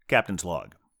Captain's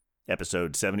Log,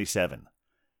 Episode 77.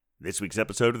 This week's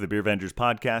episode of the Beer Vengers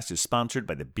podcast is sponsored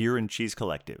by the Beer and Cheese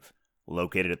Collective,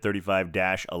 located at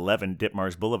 35-11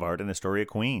 Ditmars Boulevard in Astoria,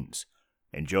 Queens.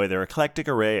 Enjoy their eclectic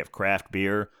array of craft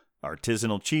beer,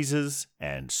 artisanal cheeses,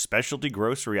 and specialty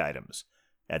grocery items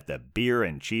at the Beer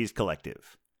and Cheese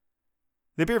Collective.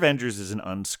 The Beer Vengers is an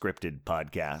unscripted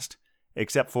podcast,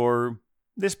 except for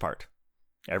this part.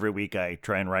 Every week I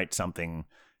try and write something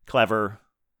clever,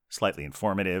 slightly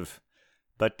informative,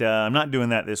 but I'm not doing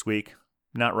that this week.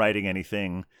 Not writing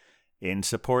anything in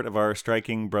support of our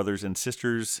striking brothers and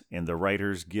sisters in the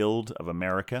Writers Guild of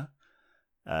America.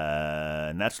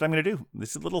 And that's what I'm going to do.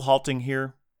 This is a little halting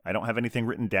here. I don't have anything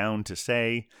written down to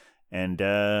say, and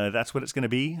that's what it's going to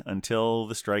be until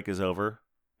the strike is over,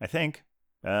 I think.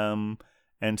 And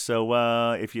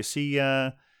so if you see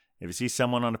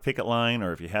someone on a picket line,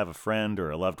 or if you have a friend or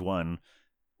a loved one,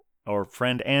 or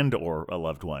friend and or a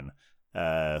loved one,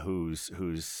 who's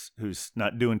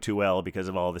not doing too well because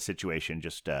of all the situation,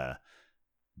 just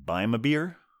buy him a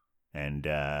beer, and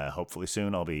hopefully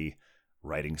soon I'll be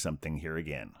writing something here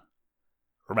again.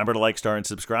 Remember to like, star, and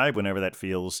subscribe whenever that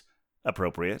feels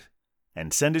appropriate,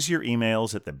 and send us your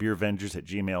emails at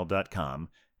thebeervengers@gmail.com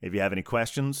if you have any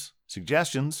questions,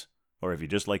 suggestions, or if you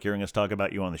just like hearing us talk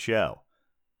about you on the show.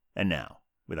 And now,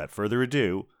 without further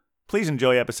ado, please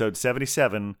enjoy episode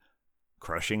 77,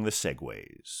 Crushing the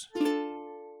Segues.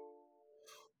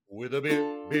 With a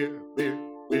beer, beer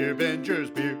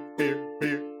Vengers, beer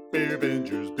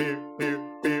Vengers,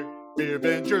 beer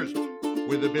Vengers.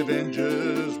 With a beer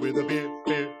Vengers, with a beer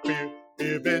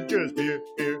Vengers,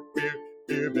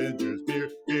 beer Vengers,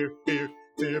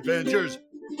 beer Vengers.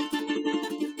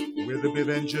 With a beer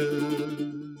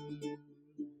Vengers.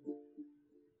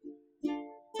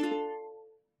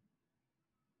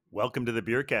 Welcome to the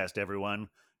Beercast, everyone.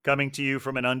 Coming to you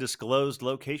from an undisclosed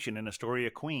location in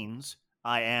Astoria, Queens,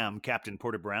 I am Captain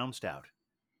Porter Brownstout.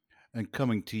 And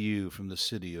coming to you from the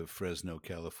city of Fresno,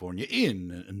 California, in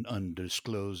an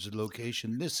undisclosed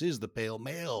location, this is the Pale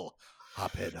Male,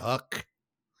 Hophead Huck.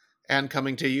 And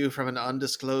coming to you from an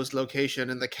undisclosed location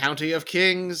in the County of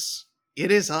Kings,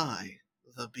 it is I,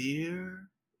 the Beer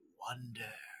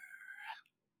Wonder.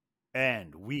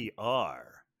 And we are...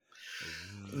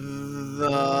 The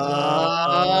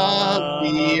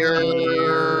Beer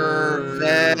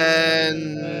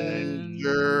Vengers.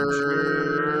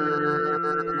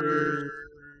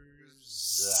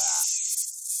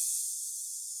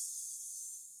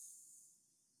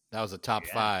 That was a top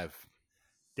five.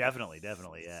 Definitely,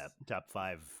 yeah. Top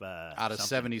five. Out of something.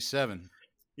 77.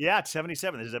 Yeah, it's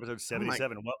 77. This is episode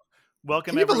 77.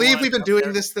 Welcome, Can you everyone. believe we've been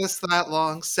doing this that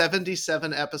long?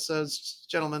 77 episodes,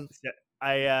 gentlemen.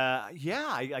 I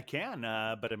can,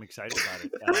 but I'm excited about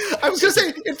it. I was going to say,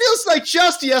 it feels like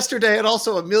just yesterday and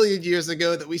also a million years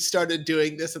ago that we started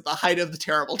doing this at the height of the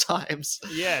terrible times.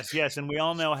 Yes, and we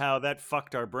all know how that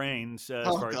fucked our brains as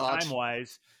far as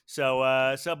time-wise.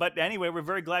 But anyway, we're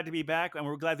very glad to be back, and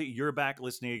we're glad that you're back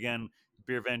listening again,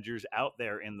 Beer Vengers out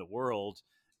there in the world.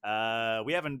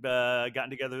 We haven't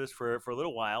gotten together this for a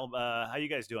little while. How you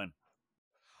guys doing?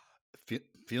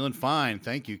 Feeling fine.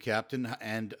 Thank you, Captain.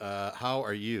 And how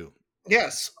are you?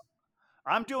 Yes.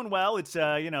 I'm doing well. It's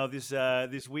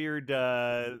this weird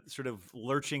sort of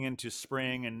lurching into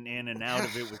spring and in and out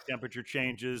of it with temperature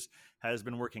changes has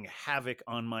been working havoc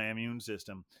on my immune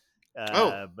system.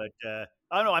 But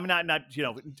I know I'm not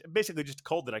basically just a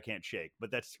cold that I can't shake,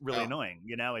 but that's really annoying.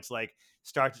 It's like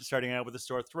starting out with a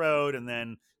sore throat and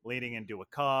then leading into a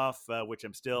cough, which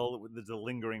I'm still, there's a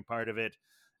lingering part of it.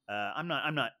 I'm not,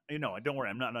 don't worry,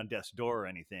 I'm not on death's door or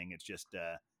anything. It's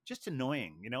just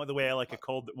annoying. The way I like a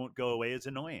cold that won't go away is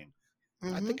annoying.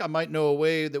 Mm-hmm. I think I might know a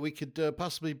way that we could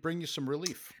possibly bring you some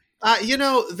relief.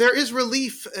 There is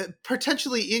relief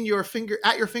potentially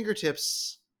at your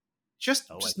fingertips. Just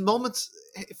moments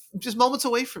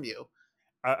away from you.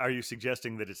 Are you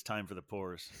suggesting that it's time for the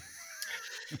pores?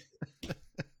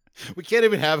 We can't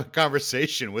even have a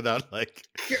conversation without I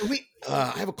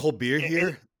have a cold beer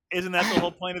here. Isn't that the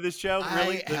whole point of this show?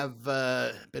 Really? I have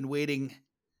been waiting.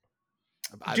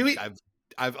 I've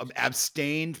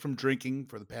abstained from drinking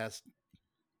for the past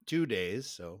 2 days.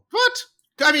 So what?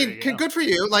 I mean, good for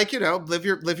you.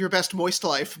 Live your best moist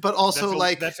life, but also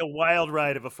that's a wild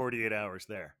ride of a 48 hours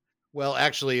there. Well,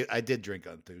 actually, I did drink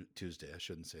on Tuesday. I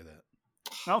shouldn't say that.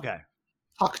 Okay.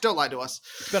 Huck, don't lie to us.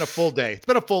 It's been a full day. It's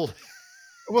been a full.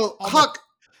 Well, Huck,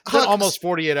 almost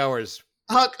 48 hours.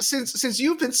 Huck, since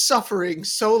you've been suffering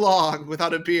so long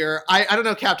without a beer, I don't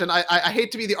know, Captain. I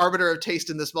hate to be the arbiter of taste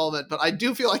in this moment, but I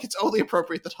do feel like it's only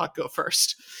appropriate that Huck go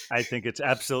first. I think it's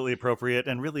absolutely appropriate,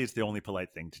 and really, it's the only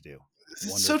polite thing to do.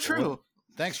 Wonderful. So true.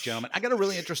 Thanks, gentlemen. I got a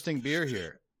really interesting beer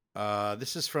here.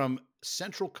 This is from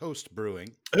Central Coast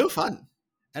Brewing, Oh, fun.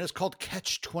 and it's called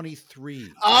Catch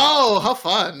 23. Oh, how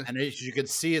fun. And as you can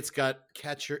see, it's got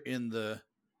Catcher in the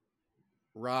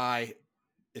Rye.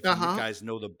 If you Uh-huh. guys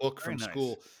know the book Very from nice.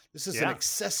 school, this is Yeah. an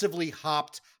excessively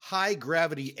hopped,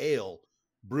 high-gravity ale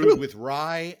brewed Ooh. with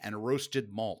rye and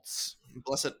roasted malts.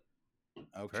 Bless it.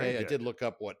 Okay, Very I good. did look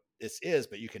up what this is,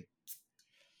 but you can,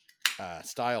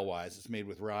 style-wise, it's made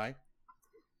with rye.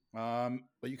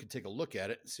 But you can take a look at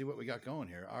it and see what we got going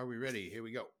here. Are we ready? Here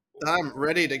we go. I'm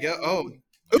ready to go. Oh,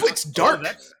 it's dark.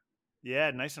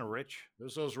 Yeah, nice and rich.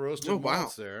 There's those roasted Oh, wow.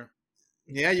 malts there.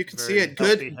 Yeah, you can see Very it. Good.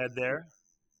 healthy head there.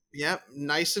 Yep,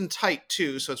 nice and tight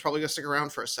too. So it's probably gonna stick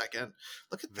around for a second.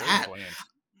 Look at Very that. buoyant.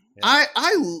 Yeah.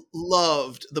 I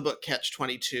loved the book Catch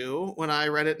 22 when I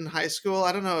read it in high school.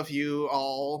 I don't know if you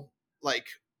all like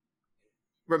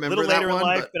A remember little that later in one,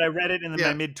 life, but I read it in yeah.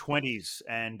 my mid-20s,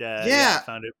 and Yeah. I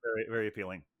found it very, very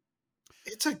appealing.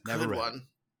 it's a Never good read it. one.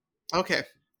 Okay.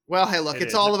 Well, hey, look, It it's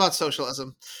is. all about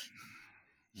socialism.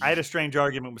 I had a strange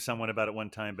argument with someone about it one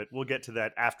time, but we'll get to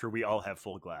that after we all have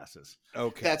full glasses.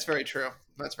 Okay. That's very true.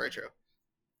 That's very true.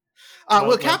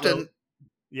 Well, Captain,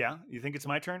 yeah, you think it's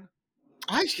my turn?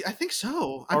 I think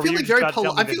so. Or I'm were you feeling just very about to tell me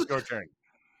I'm that feeling, it's your turn?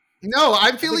 no,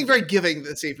 I'm feeling very giving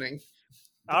this evening.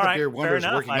 All the right, beer fair wonder is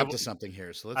enough. working I up will- to something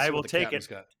here. So let's I see will what the take captain's it.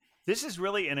 got. This is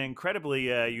really an incredibly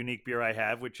unique beer I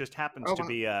have, which just happens Oh, to wow.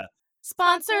 be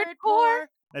Sponsored pour.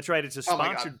 that's right. It's a Oh, my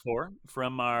God. sponsored pour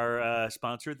from our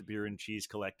sponsor, the Beer and Cheese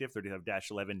Collective,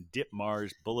 35-11 Dip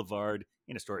Mars Boulevard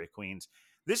in Astoria, Queens.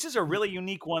 This is a really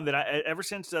unique one that ever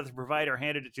since the provider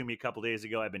handed it to me a couple days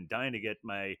ago, I've been dying to get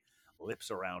my lips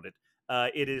around it.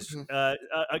 It is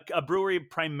a brewery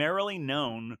primarily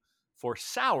known for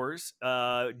sours,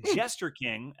 Jester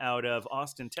King out of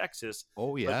Austin, Texas.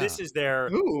 Oh, yeah. But this is their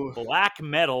Ooh. Black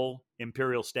Metal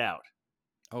Imperial Stout.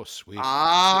 Oh, sweet.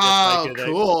 Oh, That's like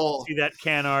cool. See that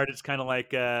can art? It's kind of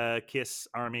like a Kiss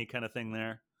Army kind of thing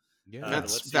there. Yeah.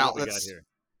 That's Let's see what we got that's here.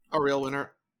 a real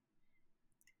winner.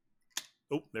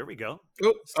 Oh, there we go.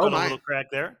 Oh, Still oh a my. little crack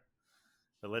there.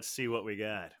 But let's see what we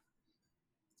got.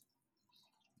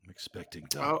 I'm expecting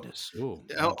darkness. Ooh,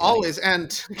 Oh, always,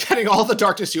 and getting all the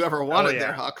darkness you ever wanted yeah.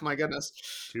 there, Huck. My goodness.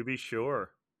 To be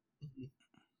sure.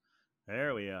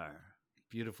 There we are.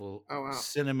 beautiful Oh, wow.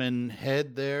 cinnamon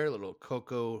head there, little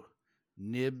cocoa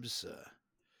nibs.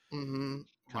 Mm-hmm.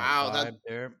 Kind Wow, of that's vibe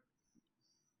there.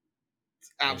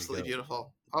 absolutely go.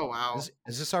 beautiful. Oh, wow.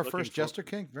 Is this our Looking first for- Jester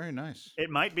King? Very nice. It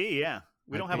might be, yeah.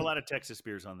 We Might don't have a be. lot of Texas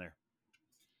beers on there.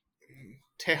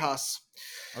 Tejas.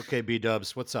 Okay,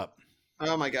 B-dubs, what's up?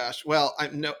 Oh my gosh. Well, I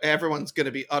know everyone's going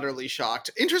to be utterly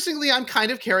shocked. Interestingly, I'm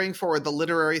kind of carrying forward the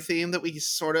literary theme that we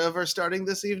sort of are starting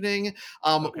this evening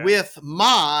Okay. with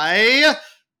my.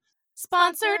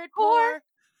 Sponsored pour.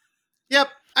 Yep,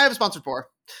 I have a sponsored pour.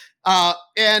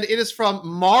 And it is from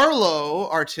Marlowe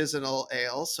Artisanal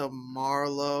Ale. So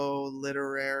Marlowe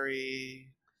Literary.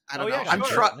 I don't Oh, know. yeah, I'm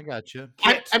sure. trying. I got you.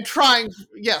 I'm trying.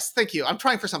 Yes, thank you. I'm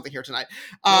trying for something here tonight.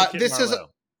 Kit This is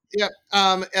Marlowe. yeah.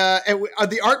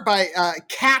 The art by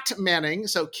Cat Manning.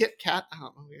 So Kit Cat.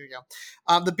 Oh, here you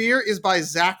go. The beer is by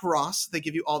Zach Ross. They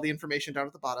give you all the information down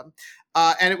at the bottom.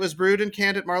 And it was brewed and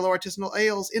canned at Marlowe Artisanal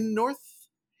Ales in North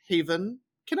Haven,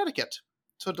 Connecticut.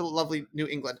 So to lovely New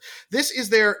England. This is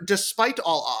their Despite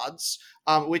All Odds,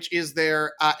 which is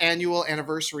their annual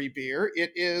anniversary beer.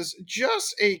 It is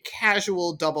just a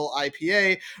casual double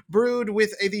IPA brewed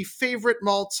with the favorite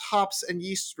malts, hops, and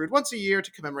yeasts brewed once a year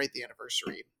to commemorate the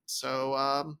anniversary.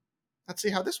 So let's see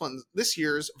how this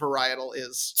year's varietal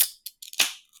is.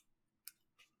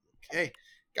 Okay,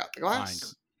 got the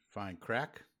glass. Fine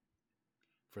crack.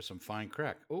 For some fine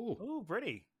crack. Ooh, Oh,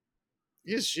 pretty.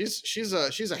 Yes, she's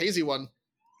a hazy one.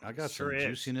 I got Sure some is.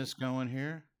 juiciness going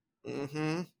here.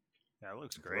 Mm-hmm. That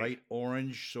looks great. Bright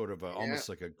orange, sort of almost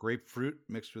like a grapefruit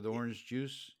mixed with orange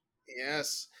juice.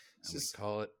 Yes. And we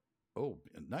call it,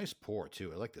 a nice pour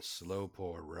too. I like the slow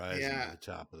pour rising Yeah, to the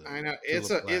top of the I know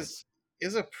tulip glass.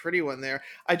 is a pretty one there.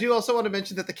 I do also want to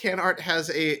mention that the can art has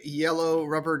a yellow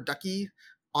rubber ducky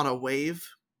on a wave.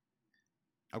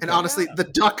 Okay. And honestly, the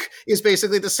duck is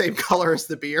basically the same color as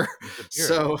the beer. With the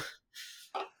beer.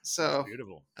 So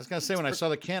Beautiful. I was gonna say when I saw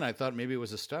the can, I thought maybe it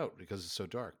was a stout because it's so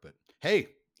dark. But hey,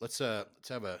 let's have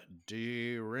a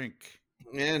drink.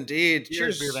 indeed.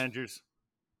 Cheers, Cheers. Beer Avengers.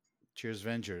 Cheers,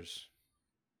 Vengers.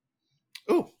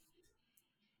 Ooh.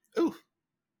 Ooh.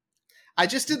 I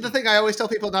just did the thing I always tell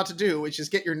people not to do, which is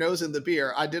get your nose in the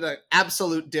beer. I did an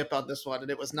absolute dip on this one,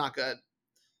 and it was not good.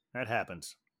 That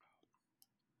happens.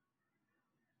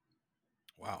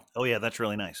 Wow. Oh, yeah, that's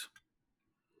really nice.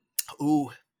 Ooh.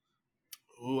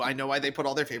 Ooh, I know why they put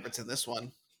all their favorites in this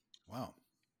one. Wow.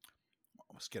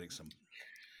 was getting some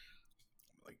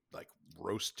like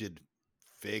roasted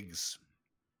figs.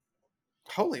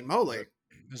 Holy moly!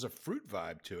 There's a fruit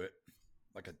vibe to it,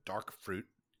 like a dark fruit.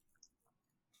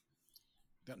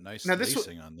 Got nice Now this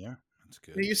lacing on there. That's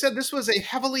good. you said this was a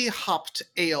heavily hopped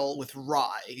ale with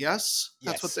rye. Yes,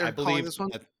 that's what Yes, they're I calling believe this one.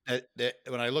 that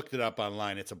when I looked it up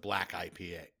online, it's a black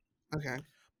IPA. Okay.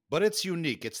 But it's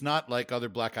unique. It's not like other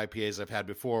black IPAs I've had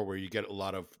before where you get a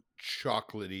lot of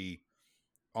chocolatey,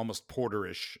 almost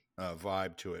porterish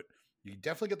vibe to it. You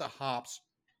definitely get the hops.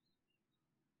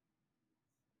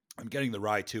 I'm getting the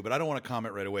rye too, but I don't want to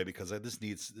comment right away because this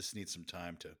needs some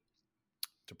time to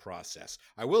process.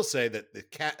 I will say that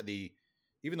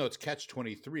even though it's Catch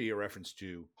 23, a reference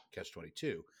to Catch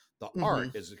 22, the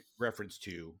art is a reference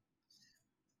to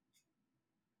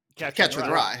Catch with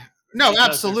Rye. No, because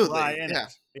absolutely. there's rye in Yeah.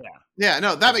 it. Yeah. Yeah,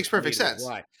 no, that makes It's perfect made with sense.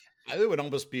 rye. It would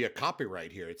almost be a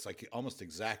copyright here. It's like almost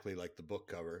exactly like the book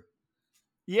cover.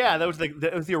 Yeah, that was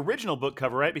the original book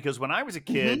cover, right? Because when I was a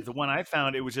kid, Mm-hmm. the one I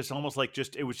found, it was just almost like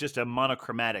it was just a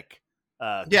monochromatic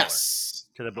color Yes.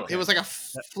 to the book. It was like a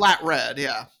flat red,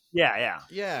 yeah. Yeah.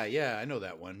 Yeah, I know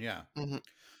that one. Yeah. Mm-hmm.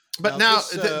 But now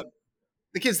this,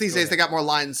 the kids these go days, ahead. they got more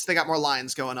lines. They got more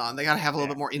lines going on. They got to have a little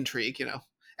Yeah. bit more intrigue, you know.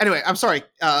 Anyway, I'm sorry.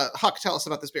 Huck, tell us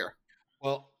about this beer.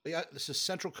 Well, yeah, this is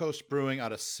Central Coast Brewing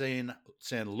out of San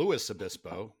Luis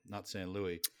Obispo, not San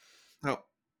Luis. Oh,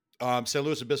 San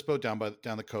Luis Obispo down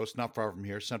the coast, not far from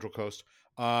here, Central Coast.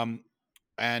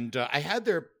 And I had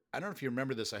I don't know if you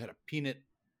remember this. I had a peanut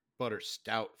butter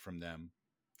stout from them,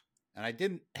 and I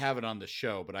didn't have it on the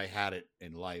show, but I had it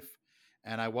in life,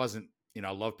 and I wasn't,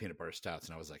 I love peanut butter stouts,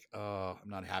 and I was like, oh, I'm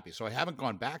not happy. So I haven't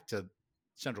gone back to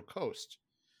Central Coast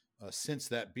since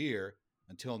that beer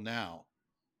until now,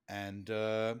 and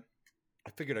I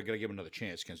figured I got to give them another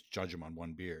chance. Can't judge them on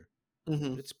one beer.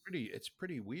 mm-hmm. It's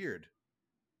pretty weird.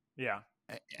 Yeah.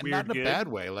 And Weird not in a good? bad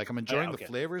way. Like I'm enjoying okay. the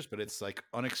flavors, but it's like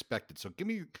unexpected. So give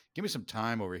me some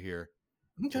time over here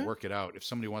to work it out. If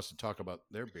somebody wants to talk about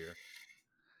their beer,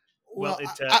 Well,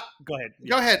 Well, go ahead.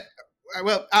 Go ahead.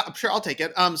 Well, I'm sure I'll take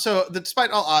it. So,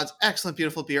 despite all odds, excellent,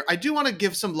 beautiful beer. I do want to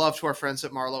give some love to our friends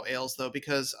at Marlowe Ales, though,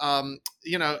 because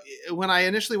when I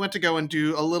initially went to go and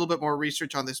do a little bit more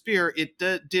research on this beer, it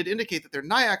did indicate that their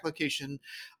Nyack location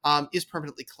is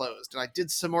permanently closed, and I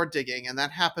did some more digging, and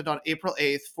that happened on April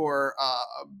 8th for.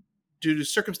 Due to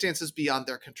circumstances beyond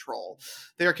their control,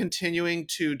 they are continuing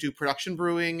to do production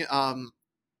brewing.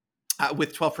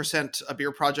 With 12% a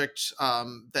beer project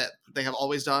that they have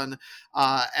always done,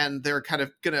 and they're kind of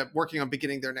working on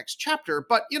beginning their next chapter.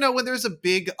 But when there's a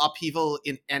big upheaval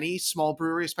in any small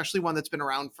brewery, especially one that's been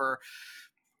around for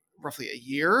roughly a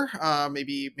year,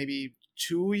 maybe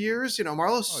 2 years,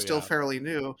 Marlowe's still fairly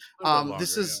new.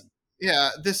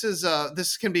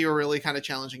 This can be a really kind of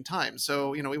challenging time. So,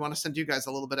 we want to send you guys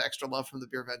a little bit of extra love from the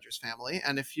Beer Vengers family.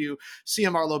 And if you see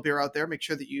a Marlowe beer out there, make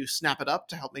sure that you snap it up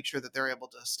to help make sure that they're able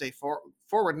to stay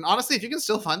forward. And honestly, if you can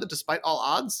still find it despite all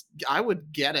odds, I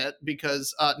would get it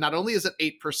because not only is it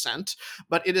 8%,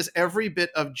 but it is every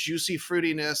bit of juicy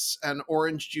fruitiness and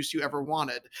orange juice you ever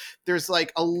wanted. There's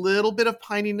like a little bit of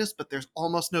pininess, but there's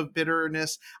almost no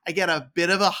bitterness. I get a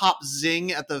bit of a hop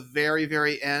zing at the very,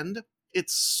 very end.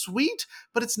 It's sweet,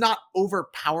 but it's not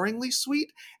overpoweringly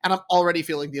sweet, and I'm already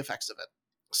feeling the effects of it.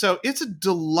 So it's a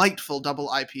delightful double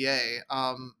IPA,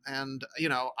 and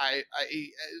I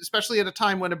especially at a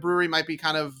time when a brewery might be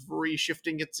kind of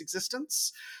reshifting its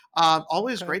existence,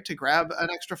 always great to grab an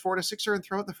extra 4 to 6er and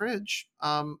throw it in the fridge.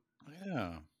 And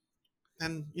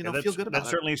feel good about it. That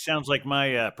certainly sounds like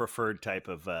my preferred type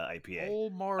of IPA.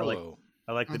 Old Marlowe.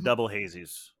 I like the double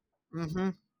hazies. Mm-hmm.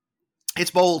 It's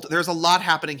bold. There's a lot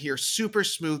happening here. Super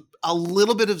smooth. A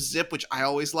little bit of zip, which I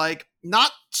always like.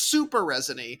 Not super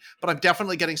resiny, but I'm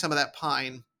definitely getting some of that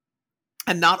pine.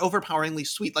 And not overpoweringly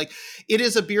sweet. Like, it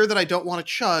is a beer that I don't want to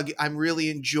chug. I'm really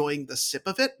enjoying the sip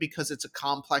of it because it's a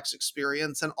complex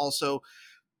experience. And also,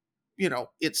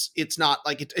 it's not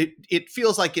like it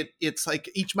feels like it's like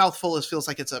each mouthful feels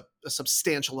like it's a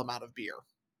substantial amount of beer.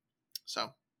 So.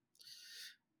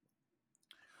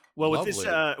 Well,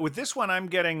 with this one, I'm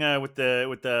getting with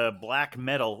the black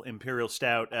metal imperial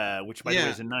stout, which by the way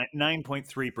is a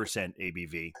 9.3%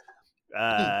 ABV.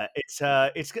 It's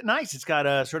nice. It's got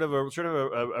a sort of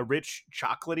a rich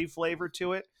chocolatey flavor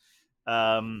to it.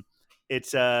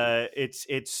 It's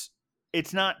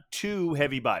not too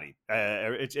heavy bodied.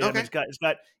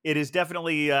 It is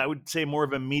definitely I would say more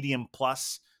of a medium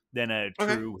plus than a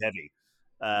true heavy.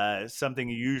 Something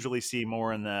you usually see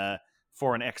more in the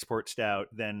for an export stout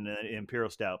than imperial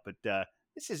stout, but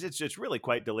it's really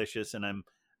quite delicious, and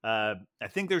I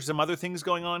think there's some other things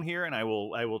going on here, and I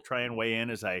will try and weigh in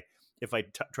if I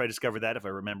try to discover that if I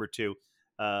remember to.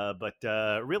 But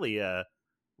really,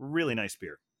 really nice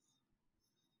beer.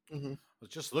 Mm-hmm. I was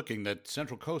just looking that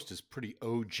Central Coast is pretty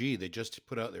OG. They just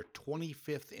put out their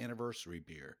 25th anniversary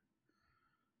beer.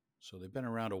 So they've been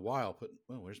around a while.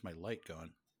 Where's my light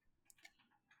gone?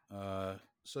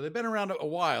 So they've been around a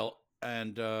while,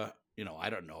 and I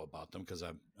don't know about them because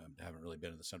I haven't really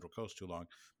been in the Central Coast too long.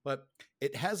 But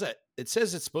it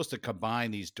says it's supposed to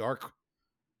combine these dark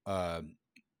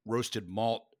roasted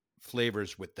malt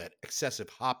flavors with that excessive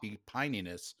hoppy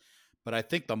pininess. But I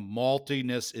think the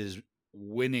maltiness is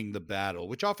winning the battle,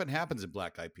 which often happens in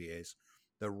black IPAs.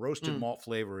 The roasted malt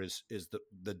flavor is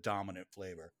the dominant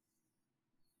flavor.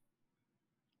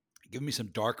 Give me some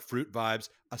dark fruit vibes,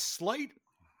 a slight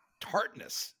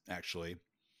tartness actually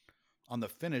on the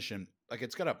finish, and like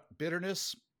it's got a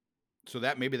bitterness, so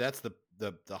that maybe that's the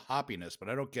hoppiness, but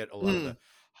I don't get a lot of the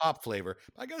hop flavor.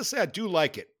 But I gotta say, I do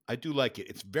like it.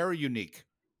 It's very unique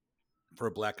for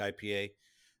a black IPA.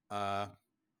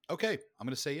 Okay, I'm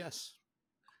gonna say yes.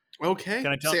 Okay.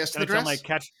 Can I tell? Say yes to the Can dress.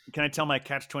 I tell my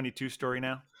catch-22 story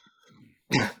now?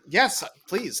 Yes,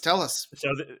 please tell us.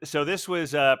 So this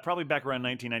was probably back around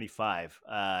 1995.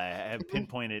 I have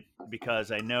pinpointed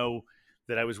because I know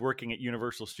that I was working at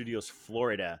Universal Studios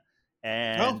Florida,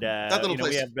 and that little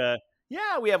place.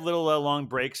 we have little long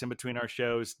breaks in between our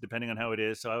shows, depending on how it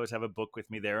is. So I always have a book with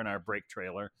me there in our break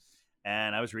trailer,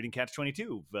 and I was reading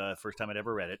Catch-22. First time I'd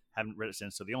ever read it. Haven't read it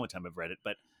since, so the only time I've read it.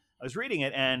 But I was reading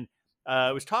it, and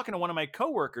I was talking to one of my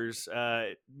coworkers.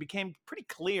 It became pretty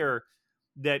clear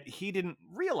that he didn't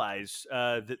realize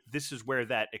that this is where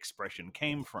that expression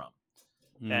came from.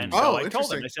 And so I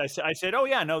told him, I said, oh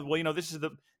yeah, no, well, this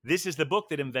is the book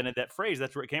that invented that phrase.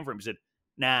 That's where it came from. He said,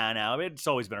 nah, it's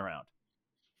always been around.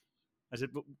 I said,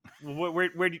 where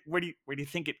do you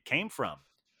think it came from?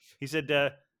 He said,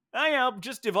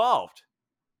 just evolved.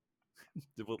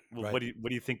 Well, Right. what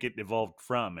do you think it evolved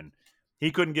from? And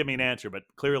he couldn't give me an answer, but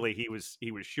clearly he was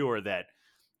sure that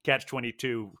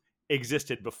Catch-22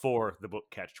 existed before the book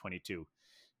Catch-22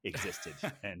 existed,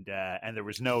 and there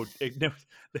was no,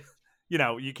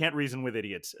 you can't reason with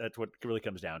idiots. That's what it really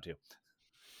comes down to.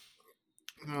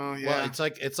 Oh yeah. Well, it's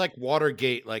like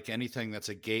Watergate. Like anything that's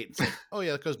a gate, it's like, oh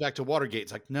yeah, it goes back to Watergate.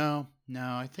 It's like no,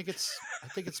 I think it's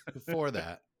before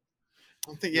that.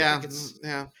 I think, yeah.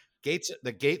 Gates.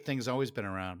 The gate thing's always been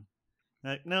around.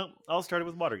 No, all started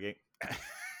with Watergate.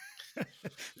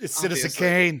 It's Citizen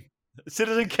Kane.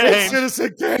 Citizen Kane.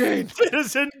 Citizen Kane.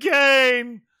 Citizen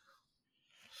Kane.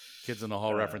 Kids in the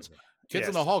Hall reference. Kids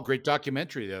in the Hall, great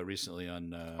documentary though recently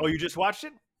on. Oh, you just watched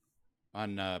it?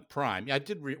 On Prime. Yeah, I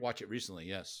did watch it recently.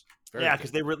 Yes.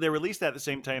 Because they released that at the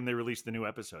same time they released the new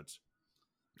episodes.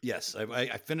 Yes,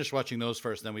 I finished watching those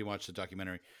first, then we watched the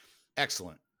documentary.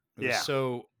 Excellent. It was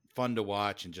so fun to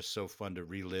watch and just so fun to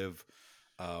relive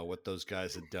what those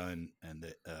guys had done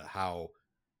and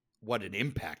what an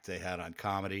impact they had on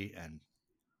comedy. And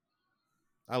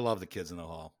I love the Kids in the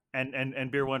Hall.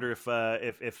 And Beer Wonder, if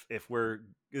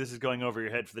this is going over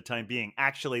your head for the time being,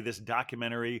 actually this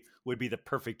documentary would be the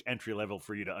perfect entry level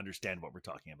for you to understand what we're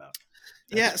talking about.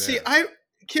 That's fair.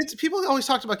 People always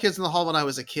talked about Kids in the Hall when I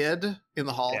was a kid in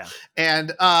the hall,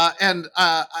 and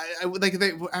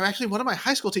actually one of my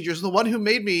high school teachers, the one who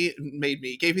gave me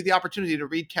the opportunity to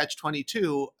read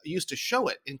Catch-22, used to show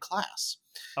it in class.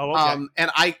 Oh, okay.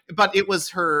 But it was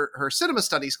her cinema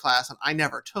studies class, and I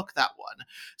never took that one.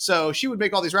 So she would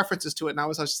make all these references to it, and I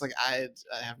was just like, I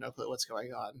have no clue what's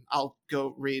going on. I'll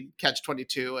go read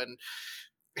Catch-22 and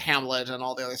Hamlet and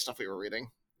all the other stuff we were reading.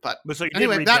 But so you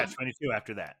anyway, did read Catch-22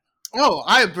 after that. Oh,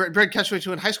 I read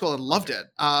Catch-22 in high school and loved it.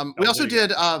 We also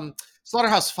did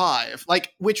Slaughterhouse-5,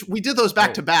 which we did those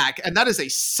back to back, and that is a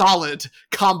solid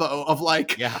combo of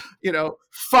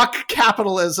fuck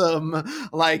capitalism,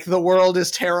 like the world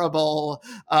is terrible,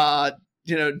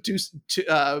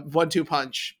 1-2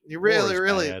 punch. You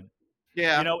really,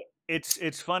 yeah.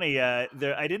 It's funny.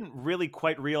 I didn't really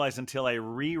quite realize until I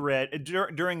reread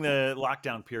during the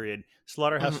lockdown period.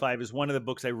 Slaughterhouse-5 is one of the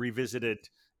books I revisited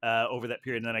over that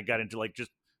period, and then I got into just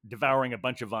devouring a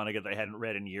bunch of Vonnegut that I hadn't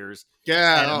read in years.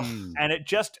 Yeah, and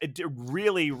it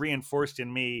really reinforced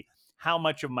in me how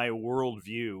much of my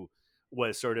worldview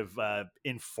was sort of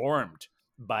informed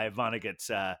by Vonnegut's.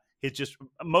 It's just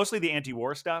mostly the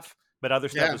anti-war stuff, but other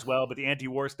stuff as well. But the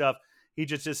anti-war stuff, he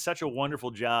just does such a wonderful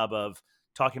job of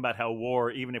talking about how war,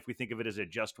 even if we think of it as a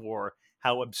just war,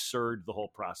 how absurd the whole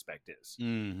prospect is.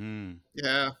 Mm-hmm.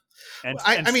 Yeah. And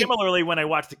similarly, when I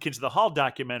watched the Kids of the Hall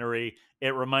documentary,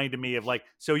 it reminded me of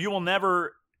so you will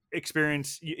never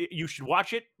experience, you should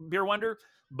watch it, Beer Wonder,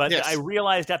 but I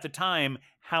realized at the time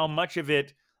how much of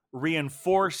it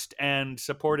reinforced and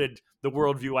supported the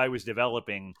worldview I was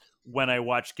developing when I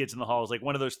watched Kids in the Hall. It's like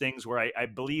one of those things where I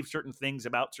believe certain things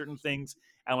about certain things,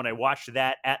 and when I watched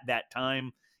that at that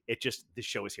time, the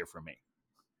show is here for me.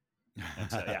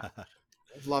 And so yeah.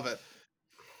 Love it.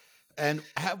 And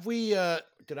have we?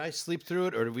 Did I sleep through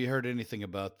it, or have we heard anything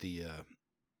about the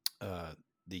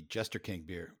Jester King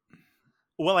beer?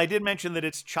 Well, I did mention that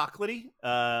it's chocolatey.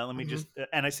 Let me just,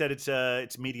 and I said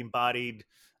it's medium bodied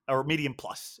or medium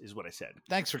plus is what I said.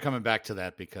 Thanks for coming back to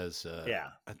that because yeah,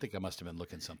 I think I must have been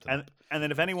looking something and, up. And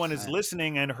then if anyone is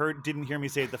listening and didn't hear me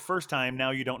say it the first time,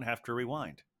 now you don't have to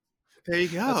rewind. There you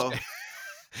go.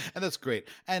 And that's great.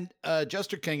 And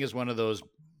Jester King is one of those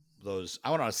I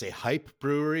don't want to say hype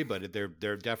brewery, but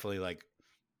they're definitely like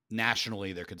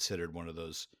nationally they're considered one of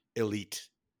those elite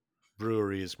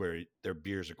breweries where their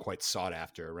beers are quite sought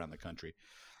after around the country.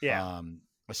 Yeah.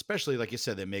 Especially like you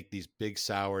said, they make these big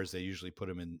sours. They usually put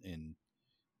them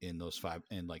in those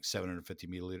 750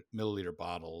 milliliter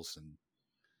bottles,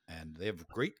 and they have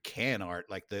great can art.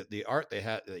 Like the art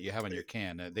that you have on your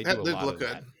can, they do a lot of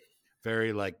that.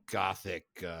 Very like gothic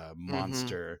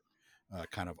monster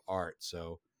kind of art.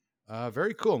 So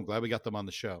very cool. I'm glad we got them on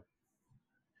the show.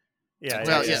 Yeah,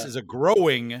 Texas is a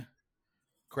growing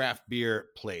craft beer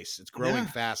place. It's growing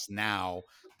fast now.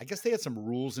 I guess they had some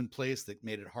rules in place that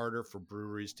made it harder for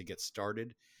breweries to get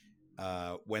started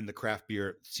when the craft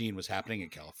beer scene was happening in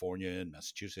California and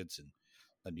Massachusetts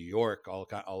and New York, all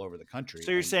over the country.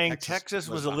 So you're saying Texas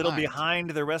was a little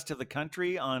behind the rest of the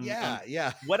country on?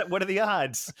 Yeah. What are the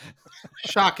odds?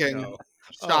 Shocking. No.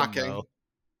 Shocking. Oh, no.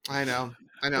 I know.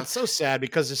 It's so sad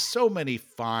because there's so many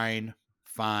fine,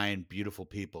 beautiful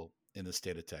people in the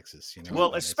state of Texas.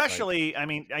 Well, especially, I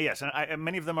mean, yes, and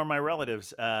many of them are my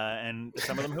relatives, and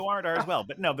some of them who aren't are as well.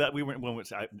 But no,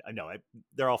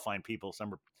 they're all fine people.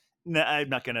 Some are. No, I'm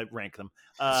not going to rank them.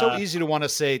 So easy to want to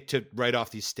say to write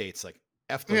off these states, like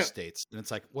F those states, and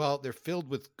it's like, well, they're filled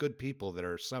with good people that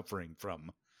are suffering from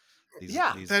these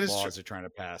laws they're trying to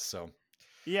pass. So.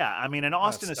 Yeah, I mean, and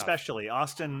Austin especially.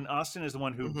 Austin is the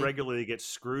one who regularly gets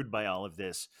screwed by all of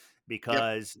this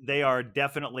because they are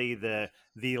definitely the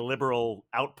liberal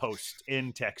outpost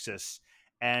in Texas,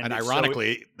 and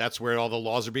ironically, that's where all the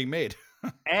laws are being made.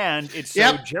 And it's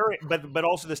so but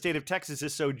also the state of Texas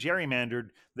is so gerrymandered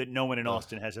that no one in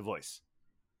Austin has a voice.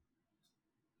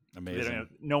 Amazing.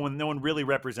 No one really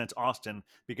represents Austin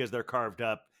because they're carved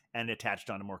up and attached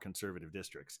onto more conservative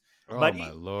districts. Oh, but, my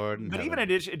Lord! But even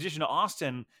in addition to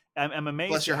Austin, I'm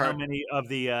amazed at how many of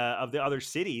the other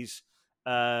cities,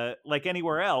 like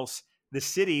anywhere else, the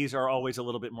cities are always a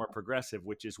little bit more progressive,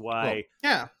 which is why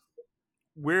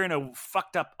we're in a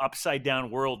fucked up upside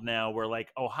down world now where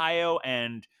like Ohio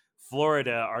and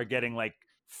Florida are getting like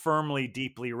firmly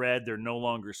deeply red. They're no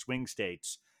longer swing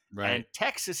states. Right. And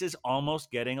Texas is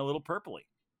almost getting a little purpley.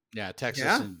 Yeah, Texas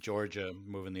and Georgia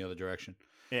moving the other direction.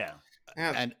 Yeah.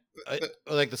 And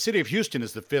like the city of Houston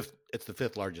is the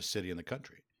fifth largest city in the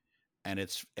country. And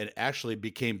it actually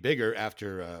became bigger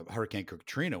after Hurricane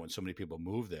Katrina when so many people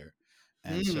moved there.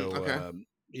 And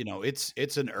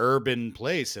it's an urban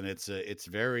place, and it's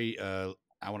very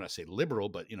I want to say liberal,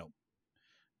 but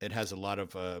it has a lot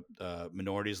of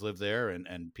minorities live there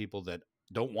and people that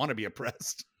don't want to be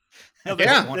oppressed. No, they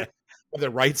don't want their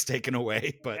rights taken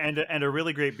away. But and a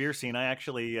really great beer scene. I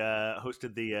actually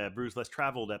hosted the Brews Less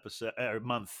Traveled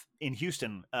month in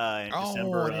Houston in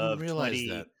December of 20.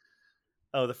 That.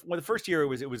 Oh, the first year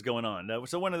it was going on.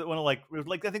 So one of like it was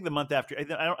like I think the month after.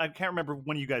 I can't remember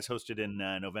when you guys hosted in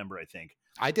November. I think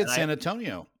I did San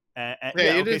Antonio.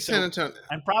 You did San Antonio,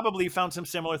 and probably found some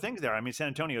similar things there. I mean, San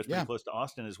Antonio is pretty close to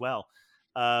Austin as well.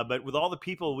 But with all the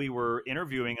people we were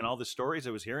interviewing and all the stories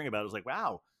I was hearing about, I was like,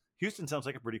 wow, Houston sounds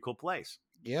like a pretty cool place.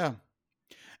 Yeah.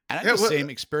 And I had the same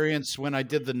experience when I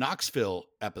did the Knoxville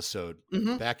episode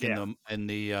back in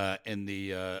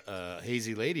the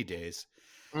Hazy Lady days.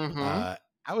 I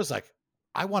was like,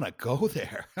 I want to go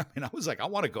there. I mean, I was like, I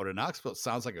want to go to Knoxville. It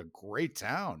sounds like a great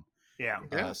town.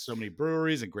 Yeah. So many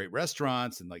breweries and great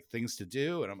restaurants and like things to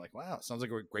do. And I'm like, wow, it sounds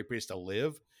like a great place to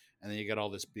live. And then you got all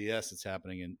this BS that's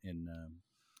happening in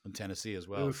Tennessee as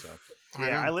well. Oof. So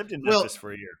I lived in Memphis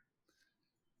for a year.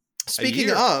 Speaking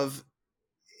of,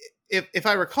 if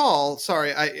I recall,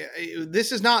 sorry,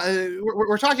 this is not.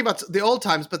 We're talking about the old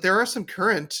times, but there are some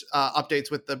current updates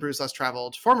with the Brews Less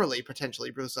Traveled, formerly potentially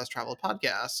Brews Less Traveled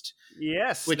podcast.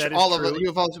 Yes, which all of you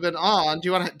have also been on. Do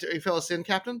you want to fill us in,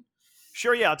 Captain?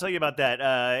 Sure, yeah, I'll tell you about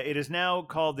that. It is now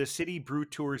called the City Brew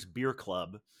Tours Beer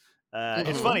Club.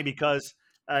 It's funny because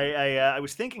I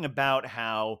was thinking about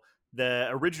how the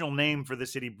original name for the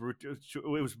City Brew, it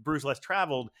was Brews Less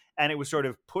Traveled, and it was sort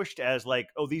of pushed as like,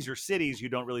 oh, these are cities you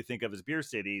don't really think of as beer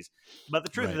cities. But the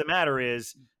truth of the matter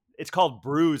is, it's called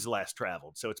brews less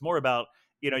traveled. So it's more about,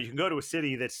 you can go to a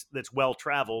city that's well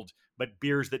traveled, but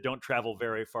beers that don't travel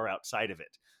very far outside of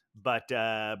it. But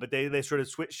they sort of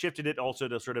shifted it also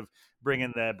to sort of bring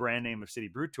in the brand name of City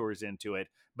Brew Tours into it.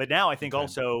 But now I think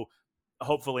also,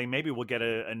 hopefully, maybe we'll get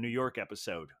a New York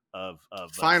episode of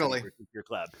Finally. City Brew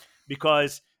Club,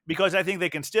 because I think they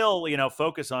can still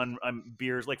focus on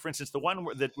beers. Like, for instance, the one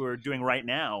that we're doing right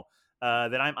now,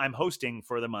 that I'm hosting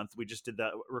for the month. We just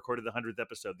recorded the 100th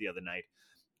episode the other night,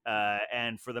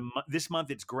 and for this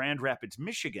month it's Grand Rapids,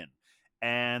 Michigan,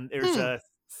 and there's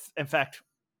in fact,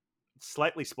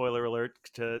 slightly spoiler alert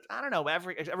to, I don't know,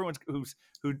 everyone's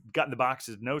who got in the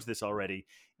boxes knows this already.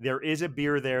 There is a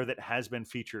beer there that has been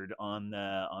featured on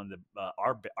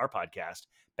our podcast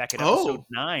back at episode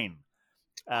 9.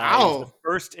 It was the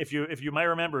first, if you might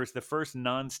remember, it's the first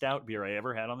non-stout beer I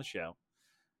ever had on the show.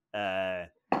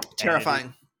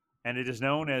 Terrifying. And it is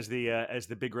known as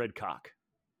the Big Red Cock.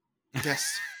 Yes.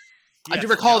 Yes, I do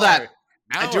recall that.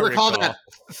 Now I do recall recall.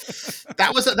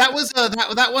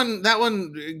 that one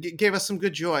gave us some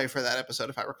good joy for that episode,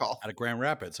 if I recall. Out of Grand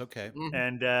Rapids, okay. Mhm.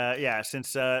 And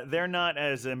since they're not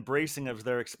as embracing of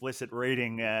their explicit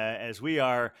rating as we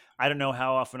are, I don't know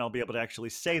how often I'll be able to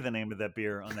actually say the name of that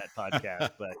beer on that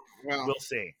podcast, but Well, we'll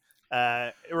see.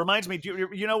 It reminds me,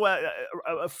 you know what?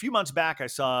 A few months back, I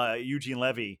saw Eugene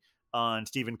Levy on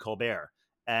Stephen Colbert,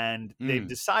 and they've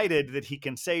decided that he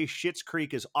can say Schitt's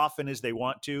Creek as often as they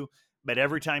want to, but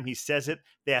every time he says it,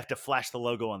 they have to flash the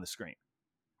logo on the screen.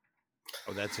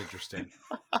 Oh, that's interesting.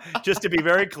 Just to be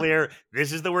very clear,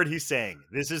 this is the word he's saying.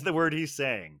 This is the word he's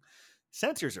saying.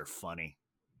 Censors are funny.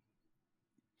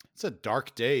 It's a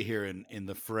dark day here in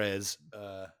the Frez.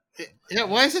 yeah,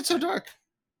 why is it so dark?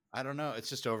 I don't know. It's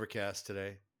just overcast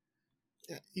today.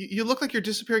 You look like you're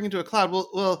disappearing into a cloud.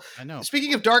 Well, I know.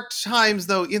 Speaking of dark times,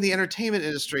 though, in the entertainment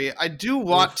industry, I do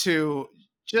want to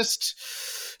just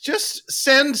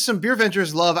send some Beer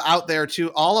Vengers love out there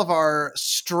to all of our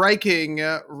striking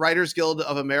Writers Guild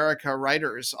of America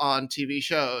writers on TV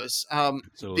shows.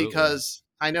 Absolutely. Because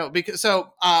I know,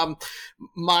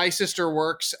 my sister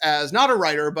works as not a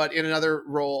writer, but in another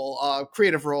role,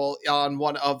 creative role on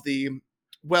one of the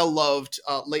well-loved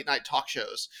late night talk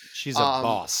shows. She's a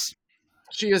boss.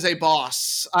 She is a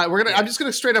boss. I'm just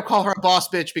gonna straight up call her a boss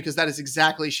bitch, because that is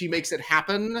exactly, she makes it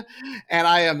happen, and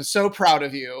I am so proud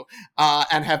of you,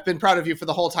 and have been proud of you for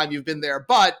the whole time you've been there.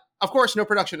 But of course, no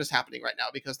production is happening right now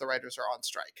because the writers are on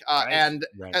strike. And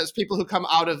as people who come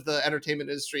out of the entertainment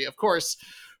industry, of course,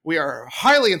 we are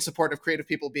highly in support of creative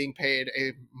people being paid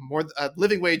a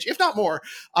living wage, if not more,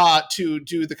 to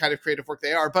do the kind of creative work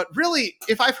they are. But really,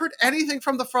 if I've heard anything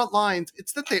from the front lines,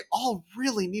 it's that they all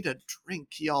really need a drink,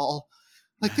 y'all.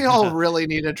 Like, they all really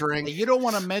need a drink. You don't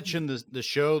want to mention the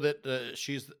show that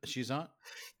she's on?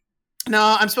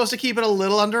 No, I'm supposed to keep it a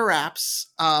little under wraps.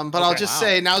 But I'll just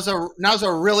say now's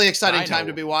a really exciting time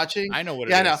to be watching. I know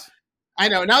what it is. I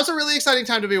know. Now's a really exciting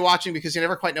time to be watching, because you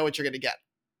never quite know what you're going to get.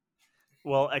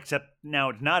 Well, except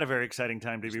now it's not a very exciting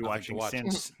time to be watching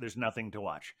since there's nothing to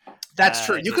watch. That's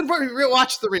true. You can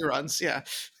watch the reruns, yeah.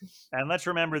 And let's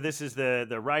remember, this is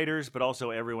the writers, but also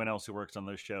everyone else who works on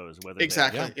those shows, whether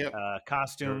they're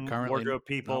costume, wardrobe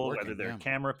people, whether they're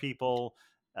camera people,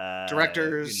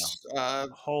 directors,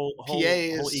 whole PAs.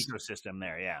 whole ecosystem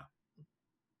there, yeah.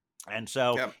 And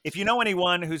so, if you know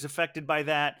anyone who's affected by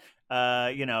that,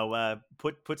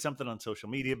 put something on social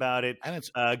media about it. And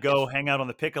go hang out on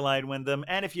the Pick-a-Line with them,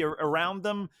 and if you're around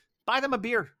them, buy them a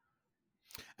beer.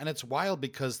 And it's wild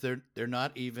because they're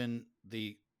not even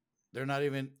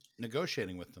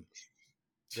negotiating with them.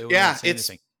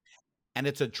 And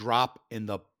it's a drop in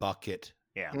the bucket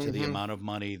to the amount of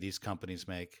money these companies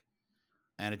make,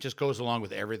 and it just goes along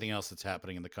with everything else that's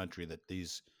happening in the country. That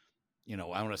these, I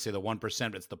want to say the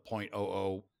 1%, it's the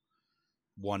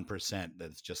 0.001%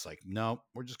 that's just like, no,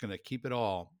 we're just going to keep it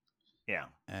all. Yeah.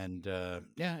 And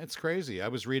it's crazy. I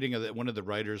was reading one of the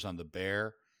writers on The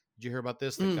Bear. Did you hear about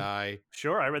this? The guy.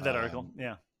 Sure, I read that article.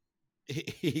 Yeah.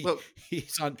 He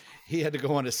had to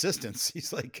go on assistance.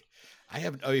 He's like,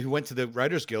 he went to the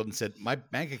Writers Guild and said, my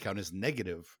bank account is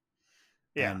negative.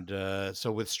 Yeah. And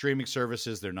so with streaming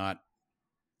services, they're not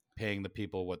paying the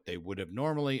people what they would have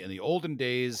normally in the olden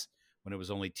days when it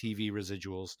was only TV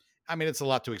residuals. I mean, it's a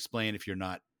lot to explain if you're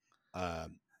not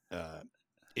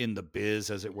in the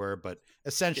biz, as it were, but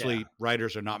essentially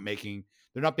writers are they're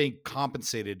not being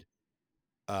compensated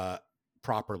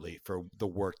properly for the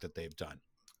work that they've done.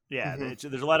 Yeah, there's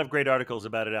a lot of great articles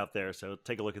about it out there, so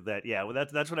take a look at that. Yeah, well,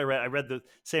 that's what I read. I read the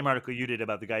same article you did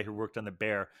about the guy who worked on The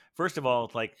Bear. First of all,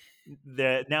 it's like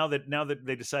now that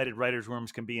they decided writers'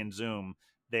 rooms can be in Zoom,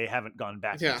 they haven't gone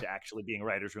back Yeah. into actually being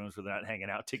writers' rooms where they're not hanging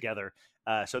out together.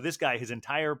 So this guy, his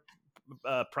entire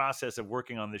process of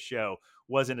working on the show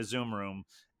was in a Zoom room,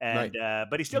 and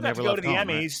but he still got to never go to left the home,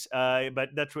 right? Emmys. But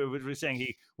that's what we're saying.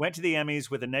 He went to the Emmys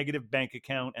with a negative bank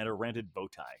account and a rented bow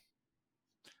tie.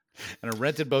 And a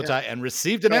rented bow tie and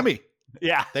received an Emmy.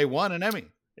 Yeah, They won an Emmy.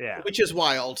 yeah. Which is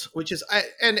wild. Which is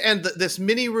this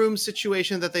mini room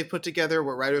situation that they put together,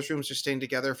 where writers' rooms are staying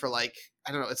together for like,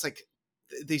 I don't know, it's like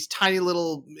these tiny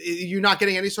little, you're not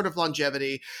getting any sort of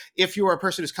longevity. If you are a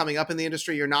person who's coming up in the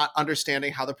industry, you're not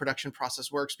understanding how the production process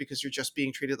works because you're just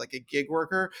being treated like a gig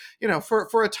worker. You know, for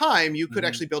a time, you could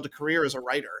actually build a career as a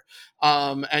writer.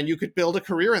 And you could build a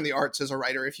career in the arts as a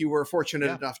writer if you were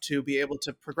fortunate enough to be able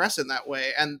to progress in that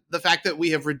way. And the fact that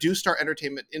we have reduced our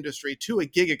entertainment industry to a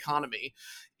gig economy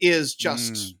is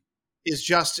just,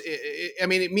 I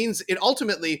mean, it means it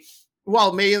ultimately,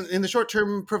 while may in the short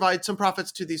term provide some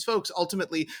profits to these folks,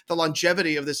 ultimately the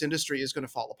longevity of this industry is going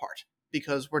to fall apart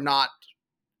because we're not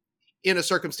in a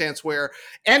circumstance where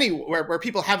where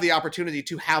people have the opportunity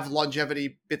to have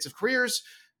longevity bits of careers,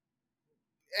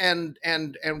 and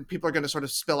people are going to sort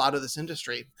of spill out of this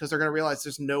industry because they're going to realize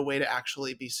there's no way to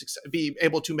actually be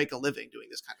able to make a living doing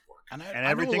this kind of work. And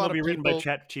everything will be written by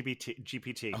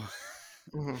GPT. Oh.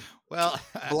 Mm-hmm. Well,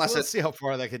 let's see how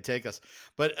far that could take us.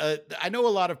 But I know a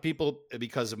lot of people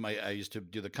because of I used to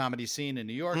do the comedy scene in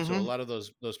New York. So a lot of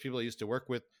those people I used to work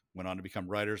with went on to become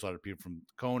writers. A lot of people from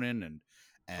Conan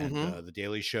and the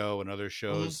Daily Show and other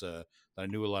shows. That I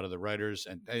knew a lot of the writers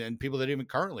and people that even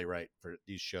currently write for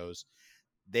these shows.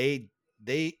 They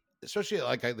especially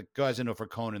like the guys I know for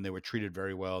Conan, they were treated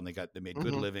very well and they made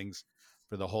good livings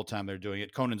for the whole time they're doing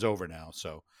it. Conan's over now,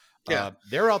 so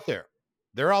they're out there.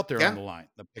 They're out there on the line,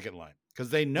 the picket line, because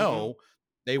they know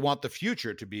they want the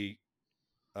future to be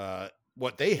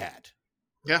what they had.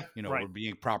 Yeah. You know, we're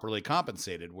being properly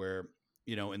compensated where,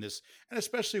 you know, in this, and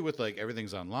especially with like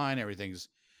everything's online,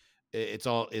 it's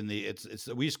all in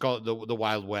we used to call it the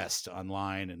Wild West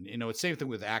online. And, you know, it's same thing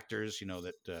with actors, you know,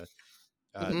 that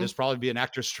there's probably be an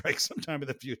actor strike sometime in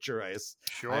the future.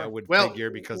 I would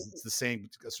figure because it's the same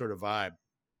sort of vibe.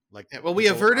 Like, we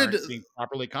averted being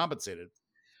properly compensated.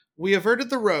 We averted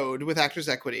the road with Actors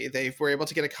Equity. They were able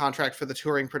to get a contract for the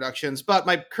touring productions. But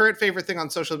my current favorite thing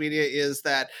on social media is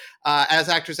that as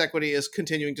Actors Equity is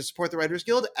continuing to support the Writers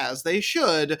Guild, as they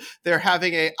should, they're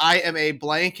having I am a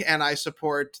blank and I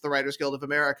support the Writers Guild of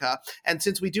America. And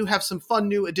since we do have some fun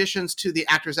new additions to the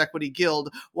Actors Equity Guild,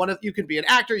 you can be an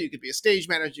actor, you could be a stage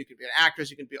manager, you could be an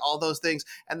actress, you can be all those things.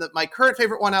 And my current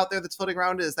favorite one out there that's floating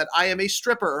around is that I am a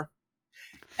stripper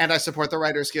and I support the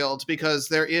Writers Guild because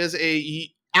there is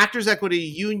a Actors Equity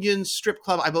Union strip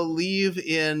club, I believe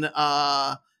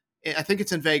I think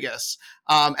it's in Vegas,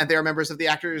 and they are members of the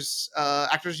Actors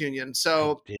Union.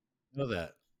 So I didn't know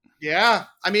that. Yeah,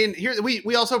 I mean, here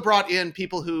we also brought in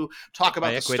people who talk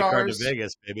about the stars. Card to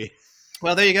Vegas, baby.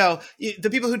 Well, there you go. The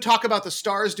people who talk about the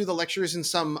stars, do the lectures in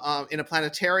in a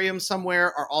planetarium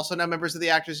somewhere, are also now members of the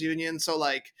Actors Union. So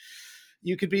like,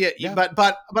 you could be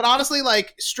but honestly,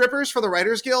 like strippers for the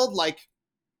Writers Guild, like.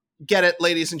 Get it,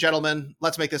 ladies and gentlemen.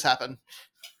 Let's make this happen.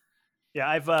 Yeah,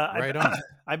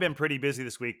 I've been pretty busy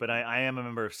this week, but I am a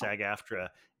member of SAG-AFTRA,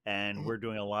 and we're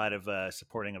doing a lot of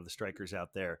supporting of the strikers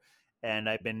out there. And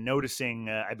I've been noticing,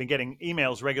 I've been getting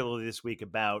emails regularly this week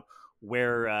about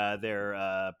where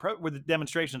where the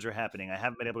demonstrations are happening. I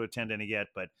haven't been able to attend any yet,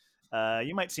 but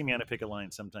you might see me on a picket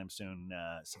line sometime soon,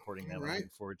 supporting them. I'm looking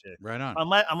forward to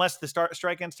unless the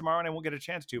strike ends tomorrow, and I won't get a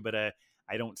chance to, but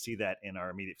I don't see that in our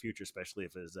immediate future, especially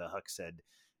if, as Huck said,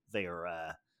 they're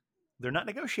not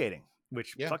negotiating,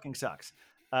 which fucking sucks.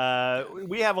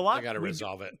 We have a lot. I got to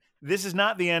resolve it. This is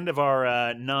not the end of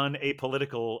our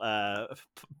non-apolitical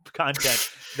content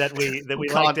that we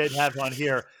like to have on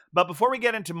here. But before we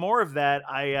get into more of that,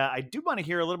 I do want to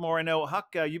hear a little more. I know,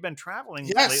 Huck, you've been traveling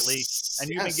lately, and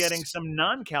you've been getting some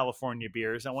non-California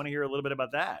beers. I want to hear a little bit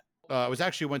about that. I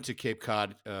went to Cape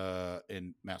Cod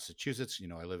in Massachusetts. You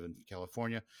know, I live in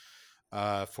California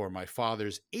for my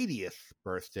father's 80th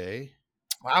birthday.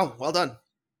 Wow, well done.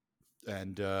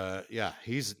 And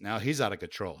he's out of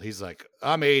control. He's like,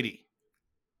 I'm 80.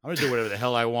 I'm gonna do whatever the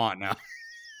hell I want now.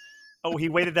 Oh, he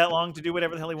waited that long to do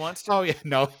whatever the hell he wants to? Oh yeah,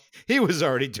 no, he was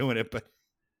already doing it, but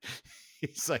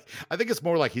he's like, I think it's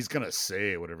more like he's gonna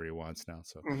say whatever he wants now.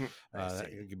 So that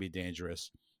could be dangerous.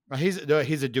 He's a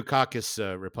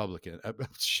Dukakis Republican,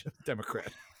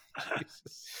 Democrat.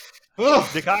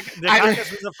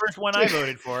 Dukakis was the first one I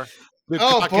voted for.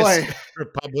 Oh boy,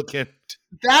 Republican.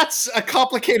 That's a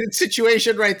complicated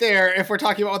situation right there. If we're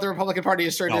talking about what the Republican Party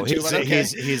is turned into,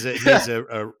 he's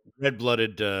a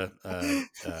red-blooded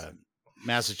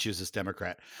Massachusetts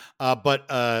Democrat.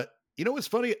 But you know what's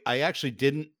funny? I actually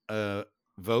didn't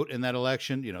vote in that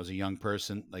election. You know, as a young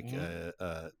person, like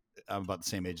I'm about the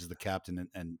same age as the captain,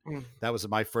 and that was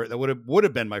my first. That would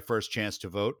have been my first chance to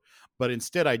vote. But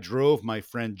instead, I drove my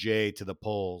friend Jay to the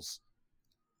polls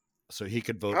so he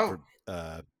could vote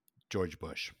for George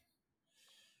Bush.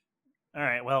 All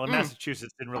right. Well, in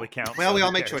Massachusetts didn't really count. Well, so we who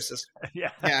all make cares? choices. Yeah.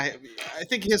 Yeah, I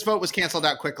think his vote was canceled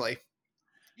out quickly.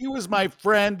 He was my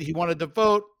friend. He wanted to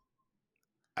vote.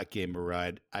 I gave him a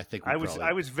ride. I think I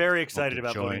was very excited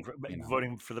about joint,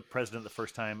 voting for the president the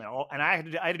first time, and I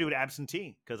had to do it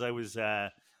absentee because I was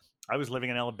living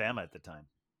in Alabama at the time.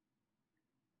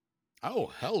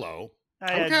 Oh, hello.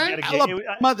 Okay.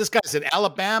 This guy's in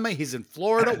Alabama. He's in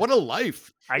Florida. What a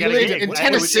life. I He got lived In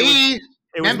Tennessee,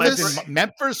 Memphis. in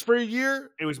Memphis for a year.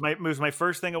 It was my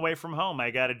first thing away from home. I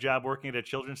got a job working at a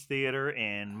children's theater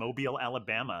in Mobile,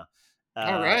 Alabama.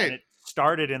 All right. And it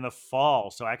started in the fall,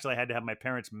 so actually I had to have my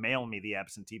parents mail me the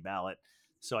absentee ballot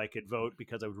so I could vote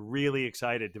because I was really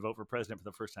excited to vote for president for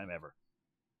the first time ever.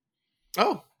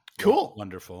 Oh, cool.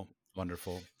 Wonderful.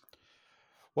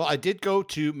 Well, I did go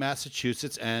to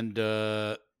Massachusetts, and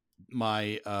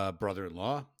my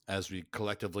brother-in-law, as we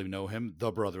collectively know him,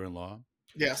 the brother-in-law.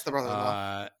 Yes, the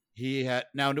brother-in-law.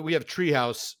 Now we have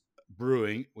Treehouse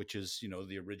Brewing, which is,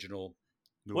 the original.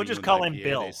 We'll just call him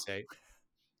Bill. They say.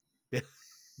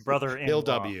 Brother-in-law. Bill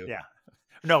W. Yeah.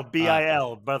 No,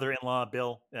 B-I-L, brother-in-law,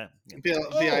 Bill. Yeah. Bill,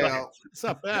 B-I-L. It's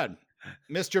not bad.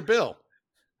 Mr. Bill.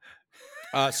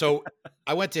 So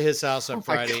I went to his house on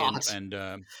Friday,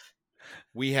 and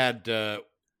we had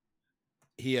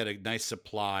he had a nice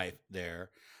supply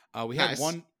there. We had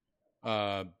one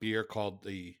beer called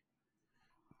they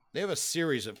have a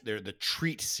series of the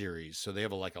treat series. So they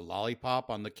have a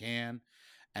lollipop on the can,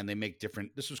 and they make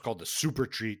different. This was called the Super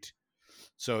Treat.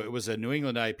 So it was a New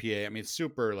England IPA. I mean, it's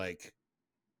super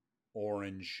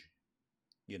orange,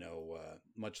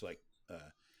 much like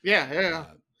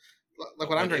like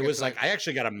what I'm drinking. It was tonight. I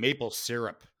actually got a maple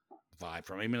syrup vibe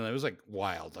from it. I mean, it was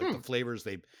wild. The flavors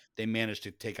they managed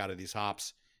to take out of these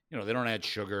hops. They don't add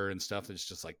sugar and stuff. It's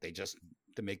just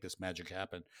to make this magic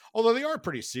happen. Although they are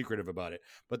pretty secretive about it.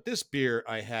 But this beer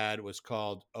I had was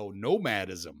called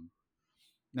Nomadism.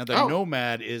 Now the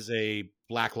Nomad is a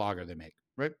black lager they make,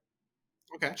 right?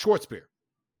 Okay. Schwarzbier.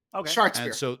 Okay. Schwarzbier.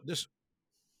 And so this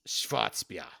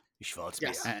Schwarzbier.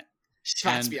 Yes.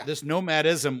 And this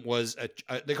Nomadism was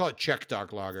they call it Czech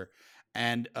dark lager,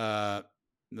 and the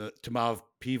Tmav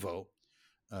Pivo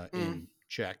in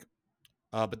Czech.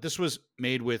 But this was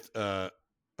made with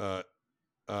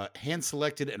hand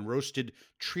selected and roasted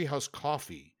Treehouse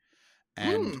coffee,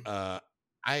 and a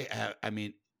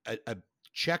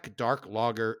Czech dark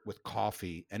lager with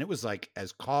coffee, and it was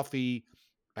as coffee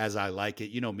as I like it.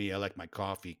 You know me, I like my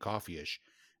coffee-ish.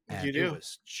 And it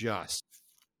was just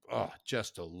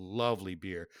a lovely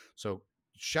beer. So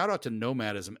shout out to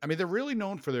Nomadism. I mean, they're really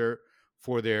known for their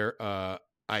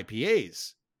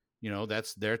IPAs.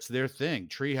 That's their thing.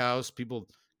 Treehouse, people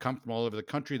come from all over the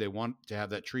country. They want to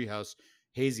have that Treehouse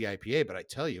hazy IPA. But I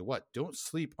tell you what, don't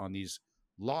sleep on these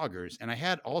lagers. And I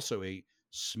had also a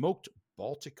smoked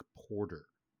Baltic porter.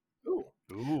 Ooh.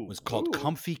 It was called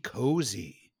Comfy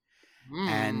Cozy.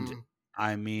 And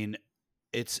I mean,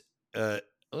 it's let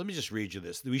me just read you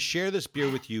this. We share this beer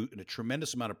with you in a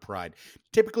tremendous amount of pride,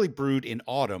 typically brewed in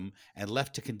autumn and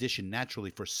left to condition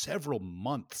naturally for several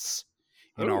months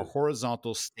in our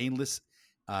horizontal stainless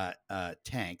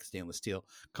tank, stainless steel.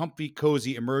 Comfy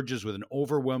Cozy emerges with an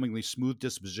overwhelmingly smooth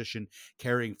disposition,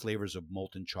 carrying flavors of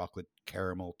molten chocolate,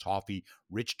 caramel, toffee,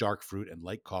 rich dark fruit, and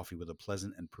light coffee with a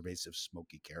pleasant and pervasive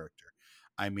smoky character.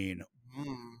 I mean,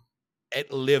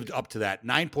 it lived up to that.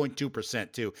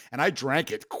 9.2% too. And I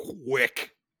drank it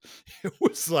quick. It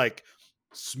was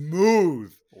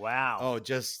smooth. Wow. Oh,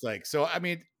 just so, I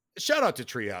mean, shout out to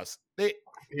Treehouse. They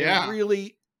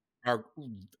really are,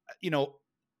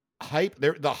 hype.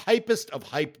 They're the hypest of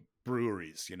hype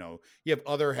breweries. You have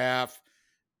Other Half,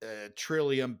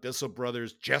 Trillium, Bissell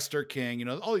Brothers, Jester King,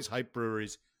 all these hype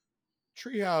breweries.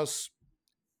 Treehouse,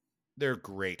 they're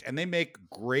great. And they make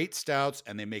great stouts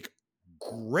and they make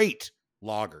great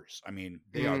lagers. I mean,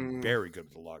 they are very good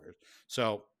with the lagers.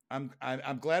 So I'm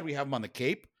glad we have them on the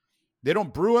Cape. They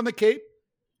don't brew on the Cape,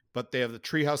 but they have the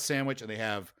Treehouse sandwich, and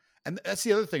that's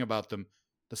the other thing about them,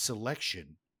 the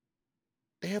selection.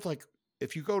 They have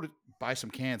if you go to buy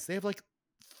some cans, they have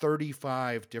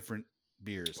 35 different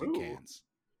beers in cans.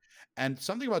 And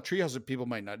something about Treehouse that people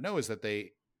might not know is that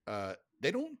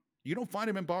you don't find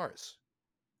them in bars.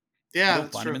 Yeah, you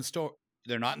don't find them in store.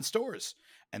 They're not in stores,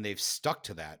 and they've stuck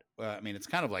to that. I mean, it's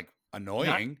kind of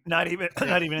annoying. Not even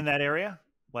in that area.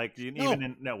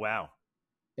 Wow.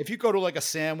 if you go to like a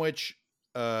Sandwich,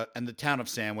 and the town of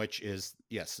Sandwich is,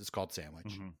 yes, it's called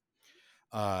Sandwich.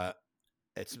 Mhm.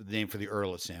 It's the name for the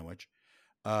Earl of Sandwich.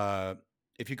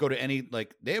 If you go to any,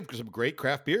 like, they have some great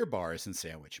craft beer bars in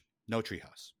Sandwich. No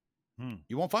Treehouse.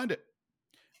 You won't find it.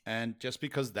 And just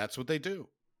because that's what they do.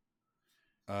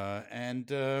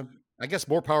 I guess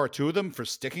more power to them for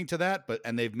sticking to that.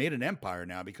 And they've made an empire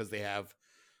now because they have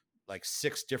like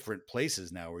 6 different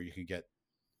places now where you can get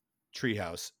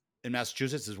Treehouse. In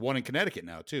Massachusetts, there's one in Connecticut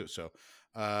now too. So,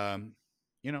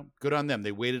 good on them.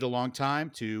 They waited a long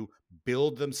time to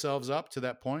build themselves up to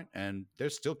that point, and they're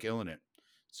still killing it.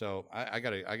 So I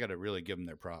gotta really give them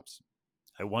their props.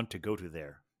 I want to go to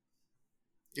there.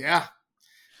 Yeah.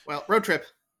 Well, road trip.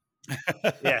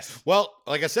 Yes. Well,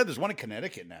 like I said, there's one in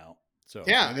Connecticut now. So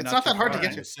Yeah, maybe it's not that too hard to far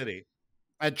get in to. the city.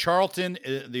 And Charlton,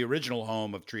 the original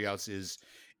home of Treehouse, is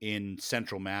in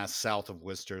Central Mass, south of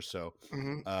Worcester. So,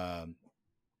 Mhm.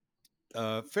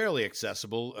 fairly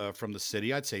accessible from the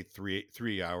city. I'd say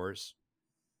 3 hours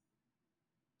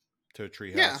to a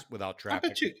Treehouse Yeah. without I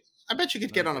traffic. bet you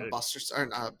could get on a good. bus or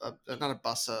not a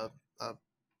bus.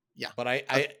 Yeah. But I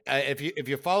if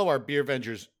you follow our Beer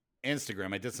Vengers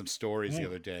Instagram, I did some stories the Mm.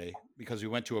 other day because we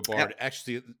went to a bar to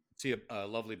actually see a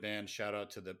lovely band. Shout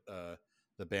out to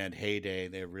the band Heyday.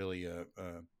 They're really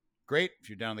great if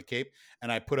you're down the Cape.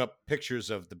 And I put up pictures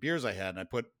of the beers I had, and I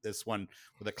put this one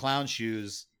with the clown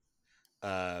shoes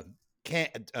glass,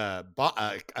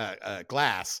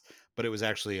 but it was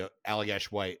actually a Allagash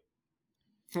White.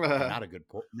 Not a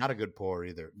good pour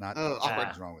either. Not Oh, awkward.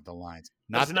 something's wrong with the lines.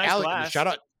 That's Not a nice glass. Shout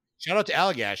out to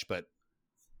Allagash, but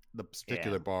the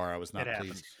particular Yeah, bar I was not it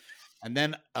pleased. happens. And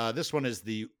then this one is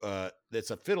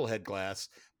it's a fiddlehead glass,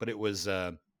 but it was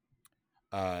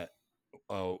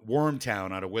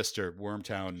Wormtown out of Worcester,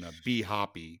 Wormtown Bee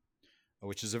Hoppy,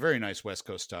 which is a very nice West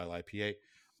Coast style IPA.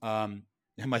 And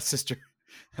my sister,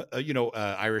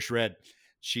 Irish Red,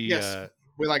 she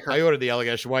we like her. I ordered the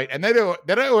Allagash White, and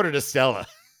then I ordered a Stella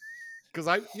because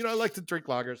I like to drink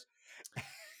lagers.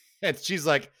 And she's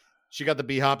like, she got the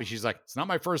Bee Hoppy. She's like, it's not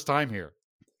my first time here.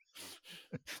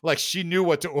 Like she knew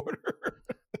what to order.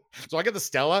 So I got the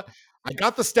Stella.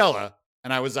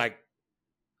 And I was like,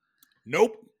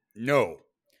 nope, no.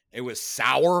 It was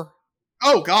sour.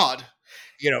 Oh God!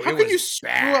 How can you screw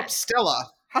up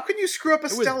Stella? How can you screw up a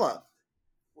Stella?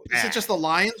 Is it just the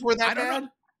lions were that bad?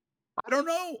 I don't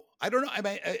know. I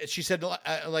mean, she said,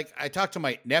 like, I talked to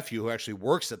my nephew who actually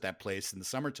works at that place in the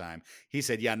summertime. He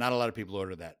said, yeah, not a lot of people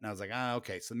order that. And I was like,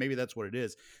 okay, so maybe that's what it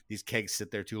is. These kegs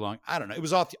sit there too long. I don't know. It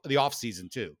was the off season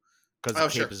too, because the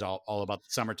Cape is all about the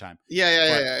summertime.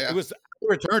 Yeah. It was. I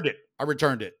returned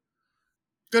it.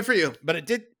 Good for you. But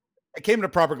it came in a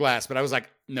proper glass. But I was like,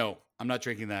 no, I'm not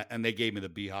drinking that. And they gave me the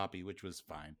Bee Hoppy, which was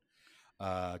fine.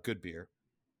 Good beer.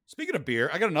 Speaking of beer,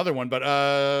 I got another one. But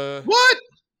what?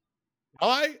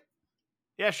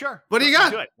 Yeah, sure. What do you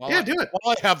got? Do it. Do it.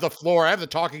 While I have the floor, I have the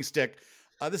talking stick.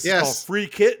 This is called Free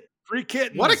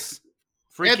Kittens. What it's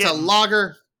a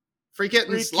lager. Free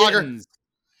Kittens lager.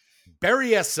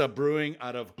 Berryessa Brewing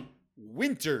out of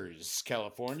Winters,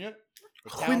 California. The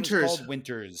town is called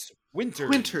Winters.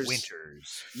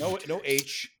 No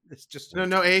H. It's just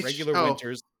no H. Regular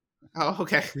Winters. Oh,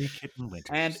 okay. Free Kitten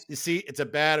Winters. And you see,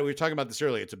 we were talking about this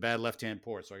earlier. It's a bad left-hand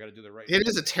pour, so I got to do the right. It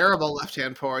is a terrible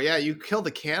left-hand pour. Yeah, you killed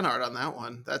the can art on that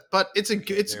one. But it's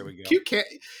cute can.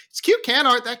 It's cute can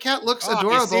art. That cat looks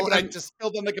adorable. See, but I just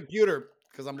spilled on the computer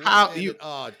because I'm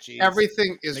geez.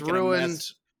 Everything is ruined.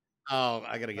 Oh,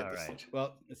 I gotta get this. Right.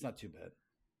 Well, it's not too bad.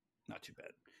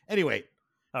 Anyway,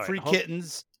 Free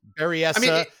Kittens,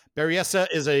 Berryessa. Berryessa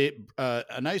is a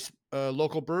nice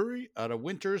local brewery out of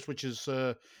Winters, which is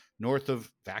north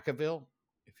of Vacaville.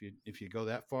 If you go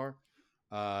that far,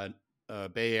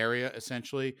 Bay Area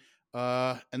essentially.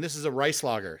 And this is a rice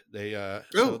lager. They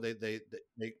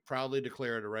proudly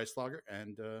declare it a rice lager,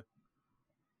 and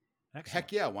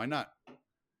heck yeah, why not?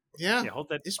 Yeah, hold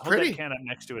that can up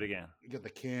next to it again. Get the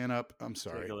can up. I'm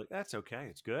sorry. That's okay.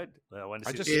 It's good.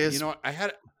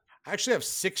 I actually have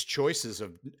 6 choices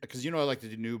of, because I like to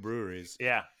do new breweries.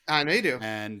 Yeah, I know you do.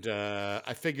 And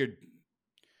I figured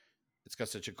it's got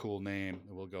such a cool name,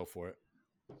 we'll go for it.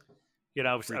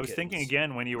 I was thinking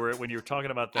again when you were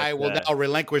talking about that. I will now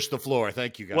relinquish the floor.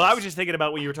 Thank you, guys. Well, I was just thinking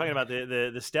about when you were talking about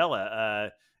the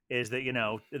Stella. Is that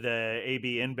the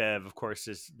AB InBev, of course,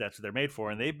 that's what they're made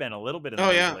for, and they've been a little bit in the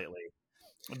news lately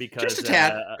because just a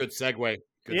tad. Good segue.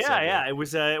 Yeah. It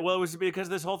was it was because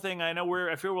this whole thing. I know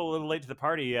I feel we're a little late to the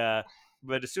party,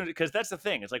 but as soon because that's the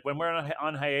thing. It's like when we're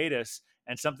on hiatus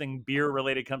and something beer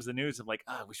related comes to the news, I'm like,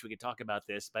 I wish we could talk about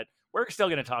this, but we're still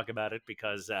going to talk about it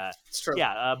because it's true.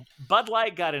 Bud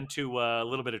Light got into a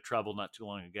little bit of trouble not too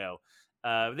long ago.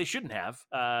 They shouldn't have.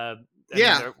 I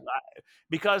Yeah. mean,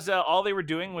 because all they were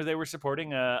doing was they were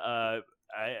supporting a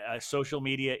social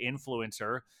media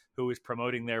influencer who was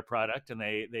promoting their product, and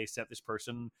they sent this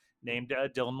person named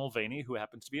Dylan Mulvaney, who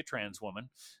happens to be a trans woman.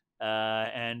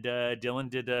 And Dylan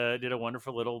did a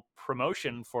wonderful little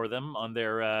promotion for them on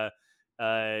their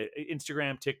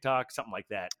Instagram, TikTok, something like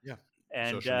that. Yeah.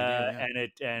 And Social media,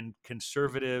 yeah. and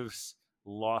conservatives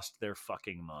lost their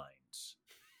fucking minds.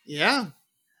 Yeah.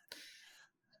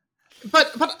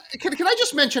 But can I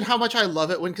just mention how much I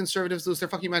love it when conservatives lose their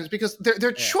fucking minds, because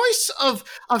their choice of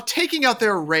taking out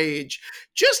their rage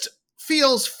just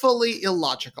feels fully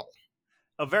illogical.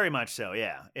 Oh, very much so.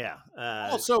 Yeah, yeah.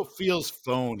 Also feels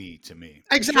phony to me.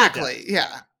 Exactly.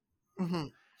 Yeah. Mm-hmm.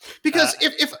 Because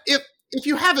if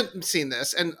you haven't seen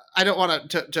this, and I don't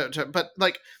want to, but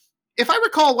like, if I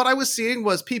recall, what I was seeing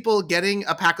was people getting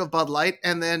a pack of Bud Light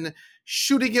and then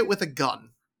shooting it with a gun.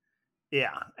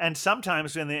 Yeah, and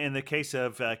sometimes in the case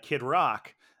of Kid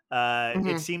Rock, Mm-hmm.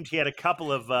 it seemed he had a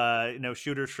couple of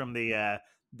shooters from the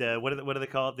what do they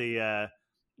call it, the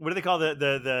what do they call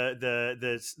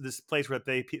this place where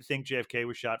they think JFK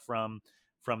was shot from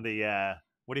the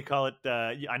what do you call it?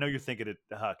 I know you're thinking it,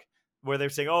 Huck, where they're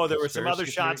saying, oh, there were some other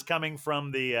Conspiracy shots theory? coming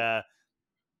from the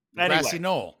Grassy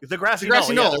knoll. the grassy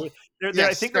grassy knoll. knoll. I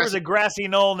Yes, think there was a grassy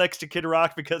knoll next to Kid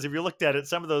Rock, because if you looked at it,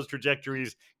 some of those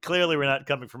trajectories clearly were not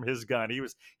coming from his gun.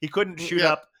 He couldn't shoot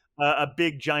Yeah. up a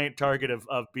big giant target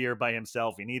of beer by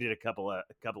himself. He needed a couple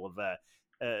of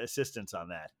assistants on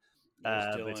that. There's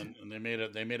but- Dylan, and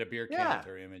they made a beer can Yeah. with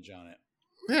her image on it.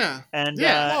 Yeah. and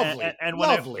Yeah. Lovely. and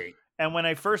Lovely. when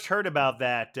I first heard about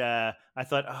that, I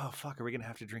thought, oh, fuck, are we going to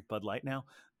have to drink Bud Light now?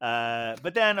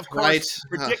 But then, of course,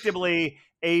 Right. predictably,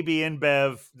 AB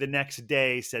InBev the next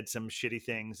day said some shitty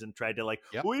things and tried to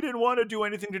Yep. we didn't want to do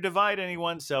anything to divide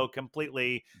anyone. So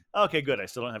completely, okay, good. I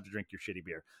still don't have to drink your shitty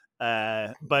beer.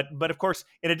 But of course,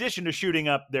 in addition to shooting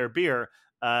up their beer,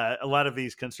 a lot of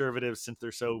these conservatives, since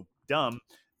they're so dumb,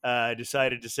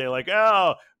 decided to say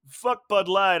oh, fuck Bud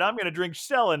Light, I'm going to drink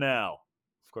Stella now.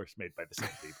 Of course, made by the same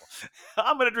people.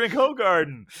 I'm going to drink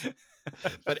Hoegaarden.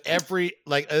 But every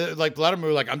like a lot of them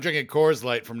were like, I'm drinking Coors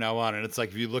Light from now on, and it's like,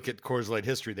 if you look at Coors Light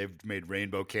history, they've made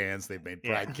rainbow cans, they've made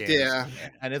pride cans, Yeah.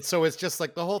 and it's just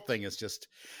like the whole thing is just.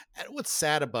 And what's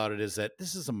sad about it is that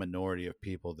this is a minority of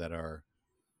people that are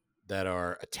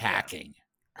attacking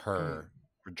her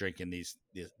for drinking this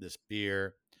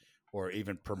beer, or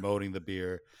even promoting the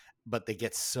beer, but they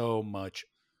get so much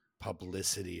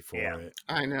publicity for it.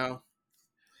 I know.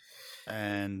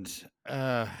 And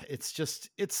it's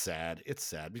sad. It's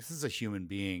sad because it's a human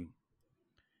being,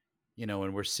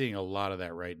 and we're seeing a lot of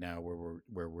that right now,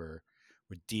 where we're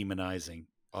demonizing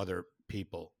other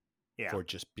people for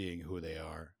just being who they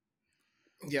are.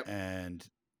 Yep. And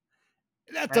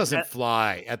that doesn't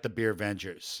fly at the Beer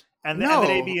Vengers. And No.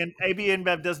 then AB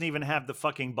InBev doesn't even have the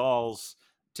fucking balls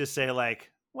to say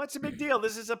what's the big deal?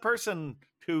 This is a person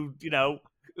who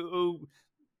who.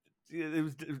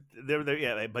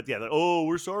 Oh,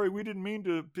 we're sorry. We didn't mean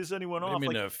to piss anyone off. I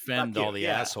mean, to offend all the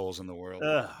yeah. assholes in the world.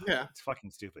 Yeah. It's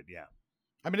fucking stupid. Yeah.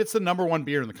 I mean, it's the number one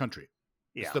beer in the country.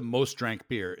 Yeah. It's the most drank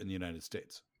beer in the United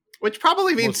States. Which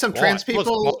probably means Most some bought- trans most people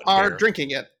bought are beer.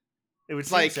 drinking it. It would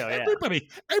seem so. Yeah.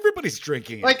 Everybody's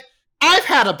drinking it. Like, I've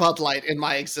had a Bud Light in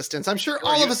my existence. I'm sure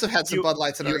all of us have had some Bud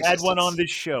Lights in our You existence. had one on this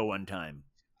show one time.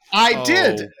 I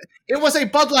did. It was a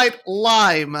Bud Light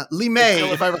Lime, Lime,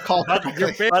 if I recall Bud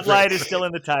correctly. Light is still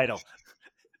in the title.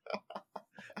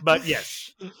 But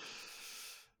yes.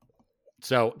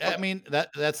 So I mean,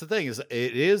 that's the thing, is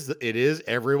it is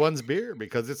everyone's beer,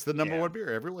 because it's the number one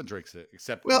beer. Everyone drinks it,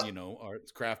 except our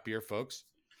craft beer folks.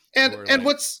 And like,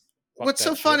 what's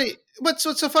so that funny? What's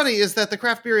so funny is that the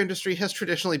craft beer industry has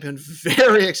traditionally been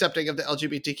very accepting of the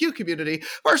LGBTQ community,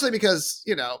 partially because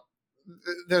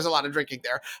there's a lot of drinking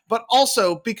there, but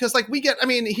also because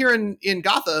here in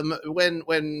Gotham,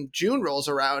 when June rolls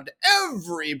around,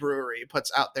 every brewery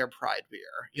puts out their Pride beer.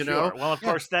 You know, well, of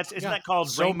course, isn't that called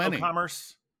So Rainbow many.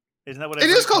 Commerce? Isn't that what it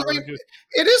is called? Rainbow?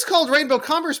 It is called Rainbow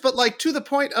Commerce, but to the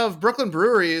point of Brooklyn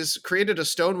Breweries created a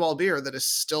Stonewall beer that is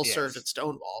still served at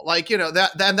Stonewall. That's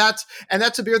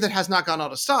a beer that has not gone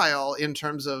out of style in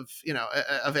terms of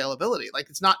availability.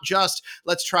 It's not just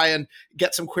let's try and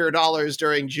get some queer dollars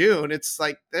during June. It's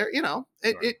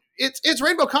it's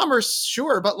Rainbow Commerce,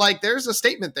 sure, but there's a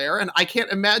statement there, and I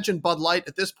can't imagine Bud Light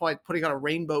at this point putting on a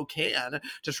rainbow can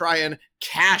to try and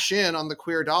cash in on the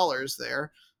queer dollars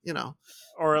there.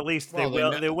 Or at least they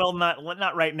Well, will. They will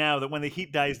not right now. That when the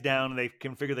heat dies down, they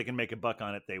can figure they can make a buck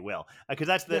on it. They will, because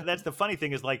that's the funny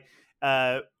thing is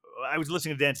I was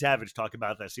listening to Dan Savage talk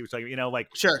about this. He was talking,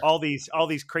 Sure. all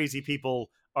these crazy people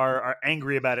are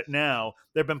angry about it now.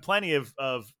 There have been plenty of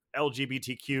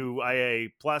LGBTQIA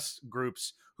plus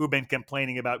groups who've been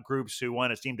complaining about groups who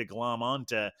want to seem to glom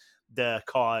onto the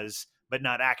cause, but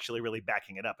not actually really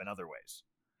backing it up in other ways.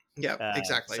 Yeah,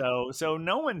 exactly. So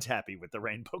no one's happy with the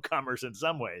rainbow commerce in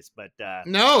some ways, but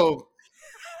No,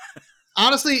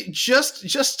 honestly, just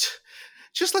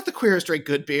let the queers drink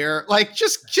good beer. Like,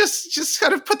 just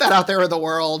kind of put that out there in the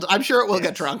world. I'm sure it will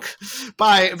get drunk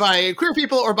by queer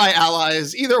people or by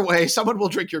allies. Either way, someone will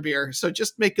drink your beer. So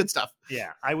just make good stuff.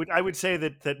 yeah, I would say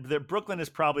that Brooklyn is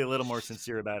probably a little more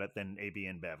sincere about it than AB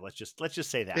and Bev. Let's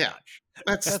just say that much.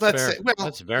 That's fair. well,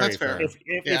 That's very fair. If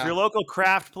your local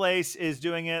craft place is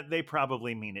doing it, they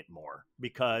probably mean it more,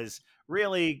 because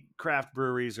really craft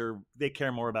breweries they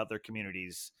care more about their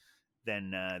communities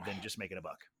than just making a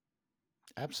buck.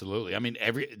 Absolutely. I mean,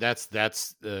 that's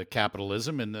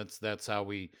capitalism, and that's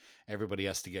how everybody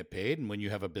has to get paid. And when you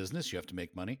have a business, you have to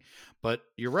make money. But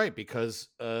you're right, because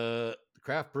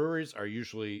craft breweries are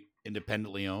usually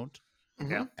independently owned,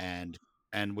 Mhm.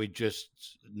 and we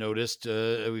just noticed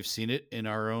we've seen it in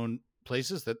our own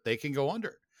places that they can go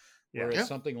under. Yeah. Whereas Yeah.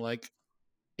 something like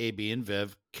AB and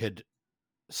Viv could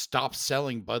stop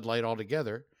selling Bud Light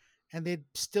altogether, and they'd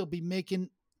still be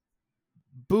making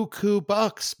buku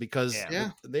bucks, because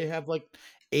Yeah. they have like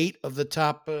 8 of the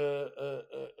top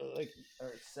like,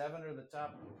 or 7 or the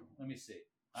top. Let me see.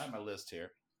 I have my list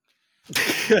here.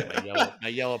 my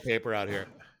yellow paper out here.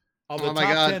 Of the Oh my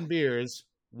top God. 10 beers,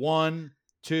 1,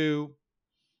 2,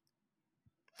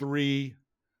 3,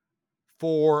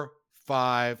 4,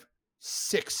 5,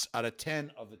 6 out of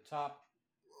 10 of the top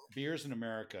beers in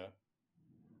America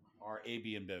are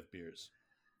AB and Bev beers.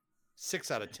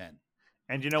 6 out of 10.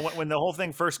 And you know what? When the whole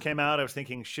thing first came out, I was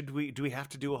thinking, do we have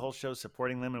to do a whole show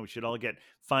supporting them, and we should all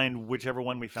find whichever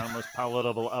one we found most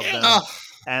palatable of them? Ugh.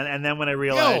 And then when I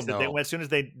realized Hell that no. as soon as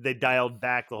they dialed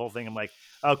back the whole thing, I'm like,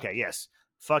 okay, yes,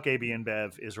 fuck AB and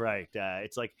Bev is right.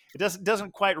 It's like it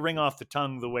doesn't quite ring off the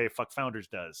tongue the way fuck Founders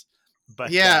does.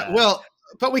 But Yeah, well,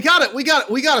 but we got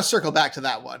to circle back to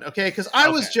that one, okay? Because I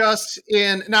was just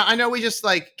in. Now I know we just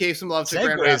like gave some love to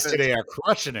Grand Segues Rapids today are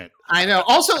crushing it. I know.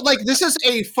 Also, like, this is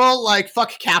a full like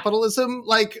fuck capitalism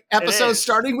like episode, is.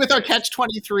 starting with our catch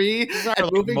 23 This is our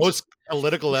and moving most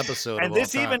political episode. And of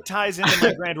this all time. even ties into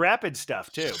my Grand Rapids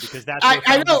stuff too, because that's I where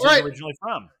Founders know, is right? originally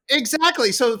from.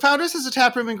 Exactly. So Founders is a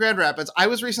tap room in Grand Rapids. I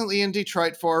was recently in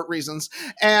Detroit for reasons,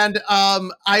 and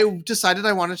I decided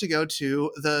I wanted to go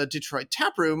to the Detroit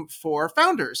tap room for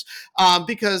Founders,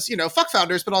 because fuck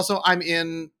Founders, but also I'm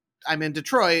in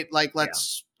Detroit. Like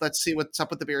let's see what's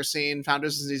up with the beer scene.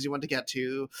 Founders is an easy one to get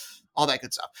to, all that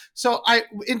good stuff. So I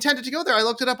intended to go there. I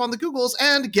looked it up on the Googles,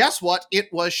 and guess what? It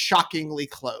was shockingly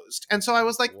closed. And so I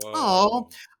was like, Whoa. oh,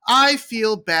 I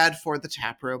feel bad for the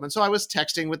tap room. And so I was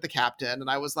texting with the captain,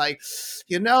 and I was like,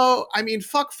 I mean,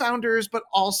 fuck Founders, but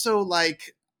also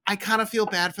like, I kind of feel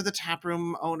bad for the tap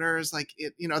room owners, like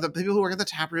the people who work at the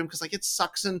tap room, because like it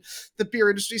sucks and the beer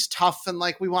industry's tough, and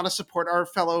like we want to support our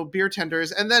fellow beer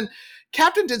tenders. And then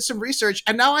Captain did some research,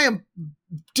 and now I am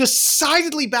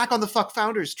decidedly back on the fuck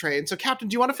Founders train. So Captain,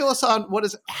 do you want to fill us on what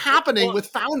is happening with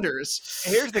Founders?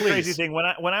 Here's the crazy thing: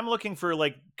 when I'm looking for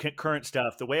like current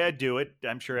stuff, the way I do it,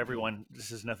 I'm sure everyone.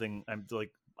 This is nothing.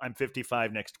 I'm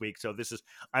 55 next week, so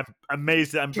I'm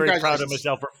amazed. I'm very proud of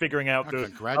myself for figuring out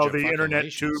how the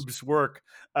internet tubes work.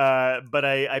 But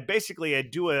I basically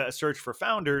do a search for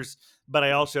Founders, but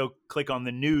I also click on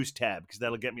the news tab, because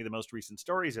that'll get me the most recent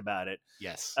stories about it.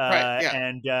 Yes, right,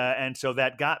 yeah. And so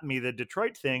that got me the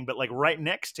Detroit thing, but like right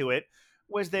next to it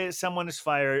was someone has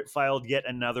filed yet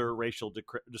another racial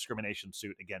discrimination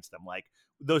suit against them. Like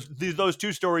those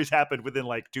two stories happened within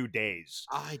like 2 days.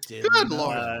 I did. Good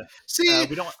Lord. See,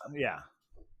 we don't. Yeah.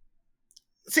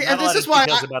 See, Not and a lot this is of why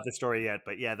details about the story yet,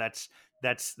 but yeah, that's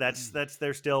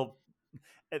they're still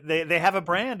they have a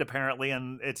brand apparently,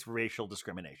 and it's racial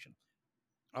discrimination.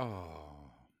 Oh,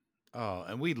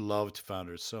 and we loved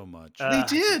Founders so much. We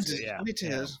did. Yeah, we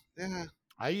did. Yeah.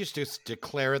 I used to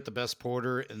declare it the best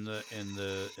porter in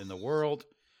the world.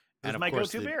 It was and my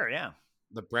go-to beer. Yeah,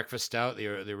 the breakfast stout, the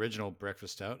original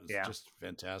breakfast stout, is just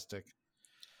fantastic.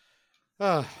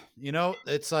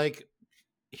 It's like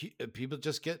people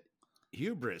just get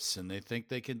hubris, and they think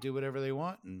they can do whatever they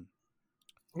want, and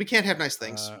we can't have nice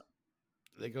things.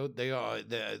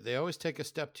 They always take a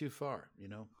step too far.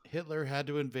 Hitler had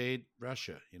to invade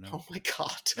Russia. Oh my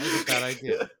God, that was a bad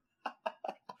idea.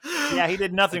 Yeah, he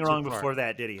did nothing wrong before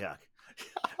that, did he, Huck?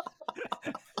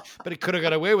 But he could have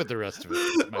got away with the rest of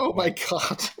it. My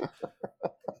God.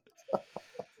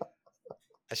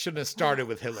 I shouldn't have started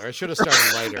with Hitler. I should have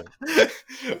started lighter.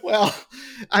 Well,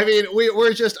 I mean,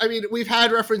 we're just. I mean, we've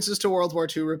had references to World War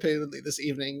II repeatedly this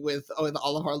evening with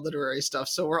all of our literary stuff,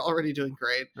 so we're already doing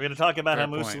great. We're going to talk about Fair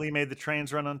how point. Mussolini made the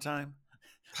trains run on time.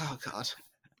 Oh God.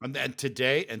 And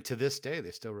today, and to this day,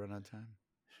 they still run on time.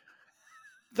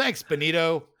 Thanks,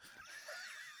 Benito.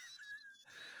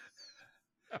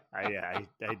 I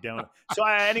don't. So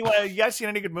anyway, you guys seen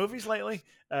any good movies lately?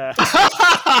 Let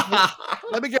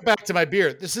me get back to my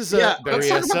beer. This is a let's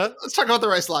Berryessa. let's talk about the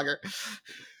rice lager.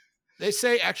 They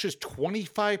say actually it's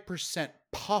 25%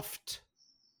 puffed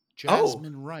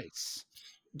jasmine rice.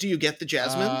 Do you get the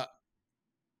jasmine?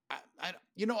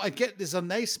 I get there's a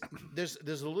nice there's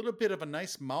a little bit of a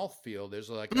nice mouthfeel. There's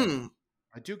like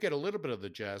I do get a little bit of the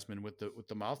jasmine with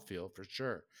the mouthfeel for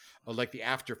sure. Like the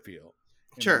afterfeel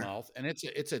in the mouth. And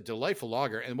it's a delightful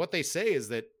lager. And what they say is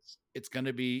that it's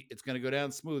gonna go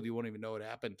down smooth. You won't even know what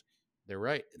happened. They're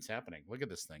right. It's happening. Look at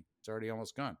this thing. It's already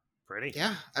almost gone. Pretty.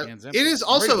 Yeah. It is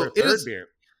also beer.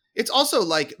 It's also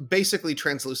like basically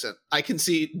translucent. I can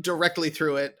see directly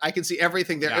through it. I can see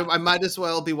everything there. Yeah. I might as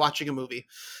well be watching a movie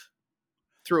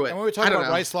through it. And when we talk about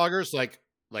rice lagers,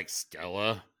 like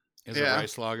Stella is a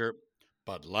rice lager,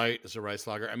 Bud Light is a rice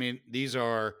lager. I mean, these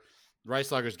are rice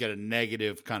lagers get a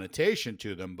negative connotation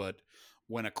to them, but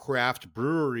when a craft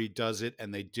brewery does it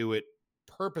and they do it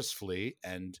purposefully,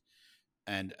 and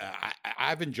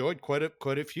I've enjoyed quite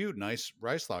a few nice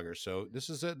rice lagers. So this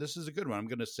is a good one. I'm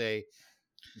going to say,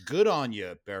 good on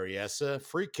you, Berryessa.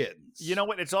 Free kittens. You know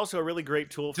what? It's also a really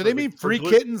great tool. Do they mean free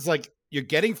kittens? Like you're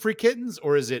getting free kittens,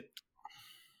 or is it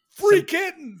free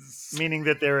kittens? Meaning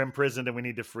that they're imprisoned and we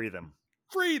need to free them.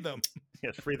 Free them.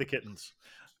 Yes, free the kittens.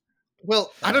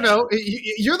 Well, I don't know.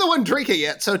 You're the one drinking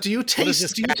it, so do you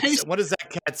taste? What does that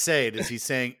cat say? Is he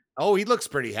saying? Oh, he looks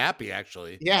pretty happy,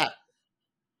 actually. Yeah,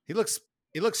 he looks.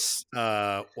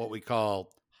 What we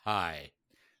call high.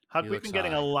 Huck, we've been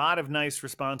getting a lot of nice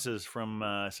responses from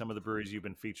some of the breweries you've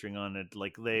been featuring on it.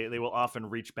 Like they will often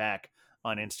reach back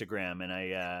on Instagram, and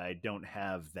I don't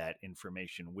have that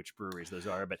information, which breweries those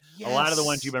are, but a lot of the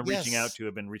ones you've been reaching out to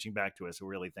have been reaching back to us. So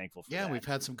we're really thankful for that. Yeah, we've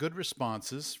had some good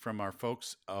responses from our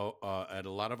folks at a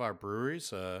lot of our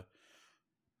breweries.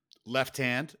 Left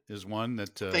Hand is one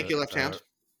that thank you, Left Hand.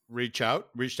 Reached out,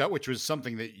 which was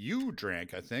something that you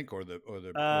drank, I think, or the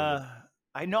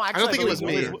I know. Actually, I don't think it was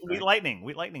me. Wheat Lightning.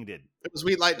 Wheat Lightning did. It was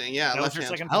Wheat Lightning. Yeah. That was your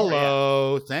second.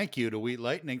 Hello, thank you to Wheat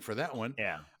Lightning for that one.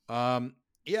 Yeah.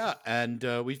 Yeah, and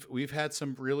we've had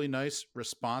some really nice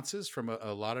responses from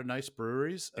a lot of nice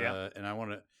breweries. Yeah. And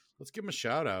let's give them a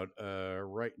shout out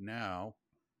right now.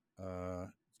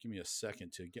 Give me a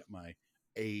second to get my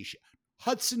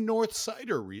Hudson North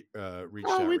Cider reached out. We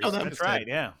know that. That's right.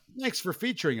 Yeah. Thanks for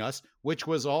featuring us, which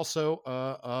was also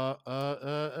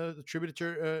attributed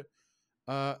to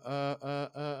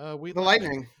Wheat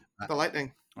Lightning. The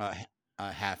Lightning.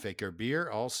 Half Acre Beer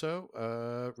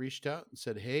also reached out and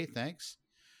said, "Hey, thanks."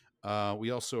 We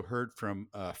also heard from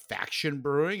Faction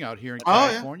Brewing out here in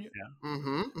California. Yeah.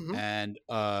 Mm-hmm. And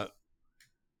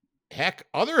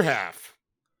Other Half.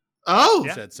 Oh,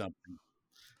 said something.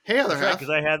 Hey, Other Half.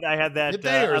 Because I had that. Did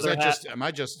they, or is other that half... just? Am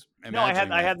I just? No, I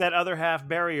had that Other Half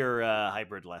Barrier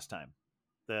hybrid last time.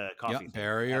 The coffee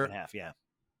Barrier half. Yeah.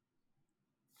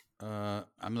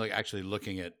 I'm actually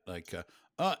looking at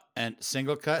and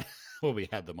Single Cut. Well, we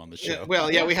had them on the show.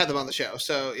 Yeah, we had them on the show.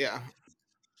 So yeah.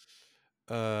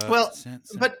 But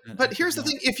here's the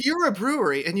thing: if you're a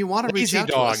brewery and you want to reach out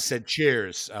to us, said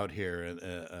cheers out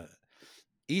here.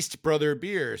 East Brother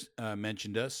Beers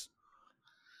mentioned us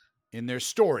in their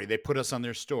story. They put us on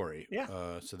their story.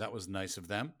 Yeah. So that was nice of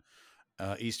them.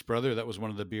 East Brother, that was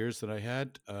one of the beers that I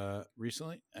had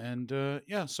recently, and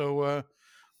so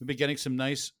we've been getting some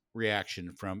nice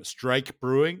reaction from Strike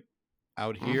Brewing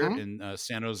out here in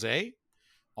San Jose.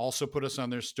 Also put us on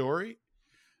their story.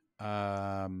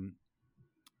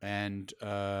 And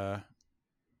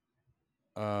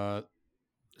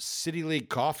City League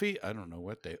Coffee. I don't know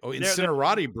what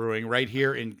Incinerati Brewing right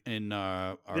here in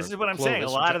our this is what I'm Clovis, saying. A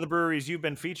lot of the breweries you've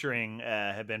been featuring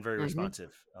have been very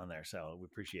responsive on there, so we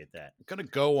appreciate that. I'm gonna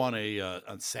go on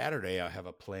on Saturday. I have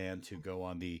a plan to go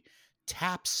on the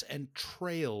Taps and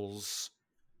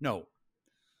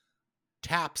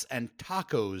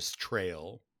Tacos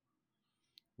Trail,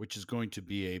 which is going to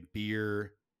be a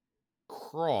beer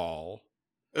crawl.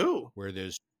 Ooh. Where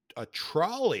there's a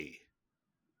trolley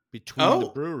between the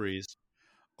breweries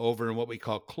over in what we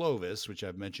call Clovis, which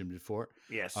I've mentioned before.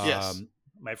 Yes. Yes.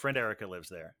 My friend Erica lives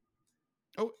there.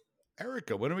 Oh,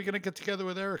 Erica. When are we going to get together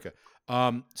with Erica?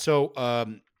 We're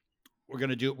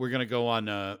going to go on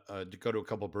to go to a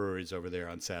couple breweries over there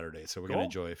on Saturday. So we're going to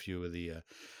enjoy a few of the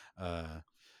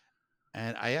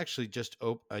and I actually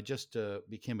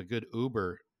became a good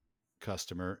Uber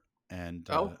customer, and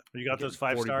You got getting those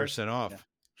 5 stars? 40% off.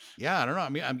 Yeah, I don't know. I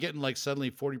mean, I'm getting like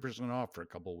suddenly 40% off for a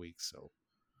couple of weeks, so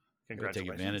I gotta take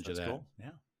Congratulations. advantage of That's that. cool. Yeah.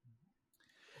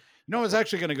 You know, I was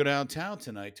actually going to go downtown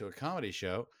tonight to a comedy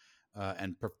show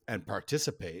and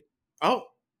participate, Oh,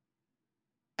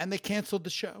 and they canceled the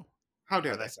show. how Oh,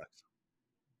 dare they? that sucks.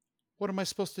 What am I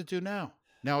supposed to do now?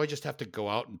 Now I just have to go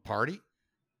out and party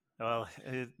Well,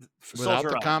 without soldier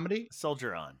the on. Comedy.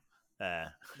 Soldier on.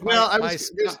 Well,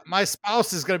 My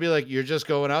spouse is going to be like, "You're just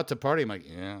going out to party." I'm like,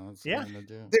 "Yeah, that's what Yeah. I'm going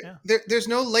to do." there's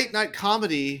no late night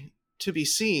comedy to be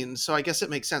seen, so I guess it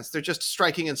makes sense. They're just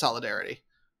striking in solidarity.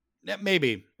 Yeah,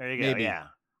 maybe. There you go. Maybe. Yeah.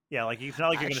 Yeah. Like it's not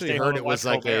like I you're going to actually stay home heard and it was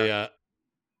watch like Colbert.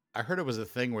 I heard it was a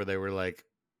thing where they were like,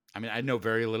 I mean, I know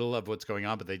very little of what's going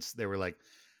on, but they were like,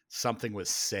 something was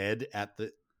said at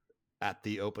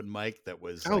the open mic that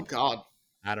was Oh like, God.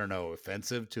 I don't know,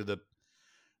 offensive to the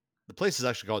place is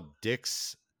actually called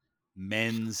Dick's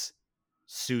Men's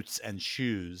Suits and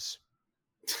Shoes,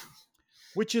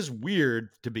 which is weird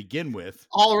to begin with.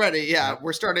 Already, yeah, Yep.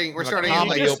 we're starting. We're A starting.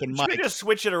 comedy Like, open Should we mic. just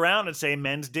switch it around and say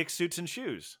men's dick suits and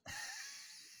shoes?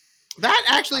 that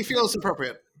actually feels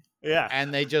appropriate. Yeah.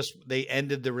 And they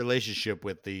ended the relationship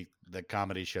with the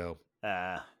comedy show.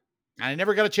 Uh, I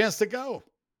never got a chance to go.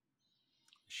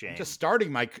 shame. I'm just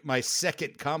starting my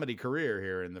second comedy career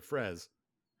here in the Frez.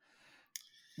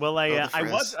 Well, the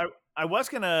I was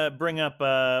gonna bring up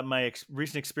my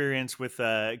recent experience with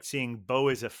seeing Beau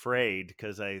is Afraid,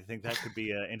 because I think that could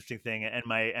be an interesting thing,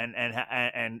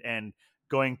 and and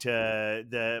going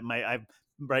to I've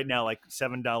right now like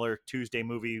 $7 Tuesday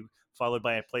movie followed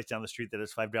by a place down the street that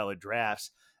has $5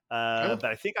 drafts. But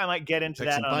I think I might get into Pick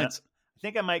that some pints. I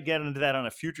think I might get into that on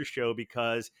a future show,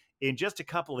 because in just a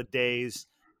couple of days,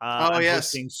 I'm yes.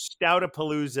 hosting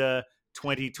Stoutapalooza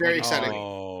 2020. Very exciting.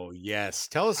 Oh, yes.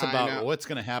 Tell us I about know. what's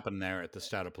going to happen there at the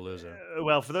Stoutapalooza.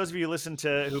 Well, for those of you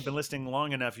who've been listening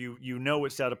long enough, you know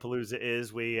what Stoutapalooza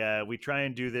is. We try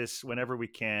and do this whenever we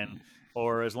can,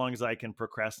 or as long as I can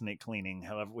procrastinate cleaning,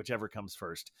 whichever comes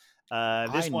first.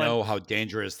 I know how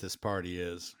dangerous this party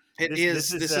is.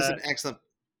 This is an excellent.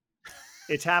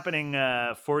 It's happening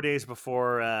 4 days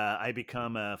before I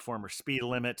become a former speed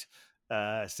limit.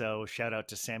 So shout out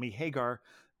to Sammy Hagar.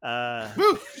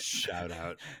 Shout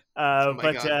out.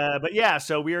 But yeah,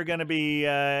 so we are going to be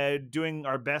doing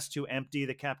our best to empty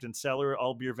the Captain Cellar.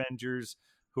 All Beer Vengers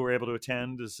who are able to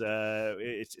attend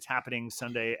it's happening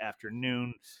Sunday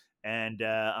afternoon, and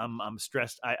I'm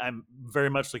stressed. I'm very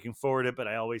much looking forward to it, but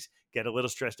I always get a little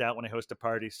stressed out when I host a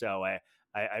party. So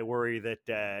I worry that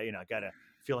I gotta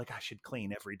feel like I should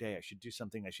clean every day. I should do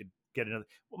something. I should get another.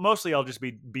 Well, mostly I'll just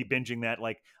be binging that.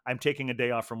 Like I'm taking a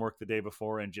day off from work the day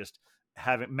before and just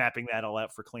mapping that all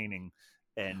out for cleaning.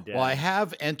 And well, I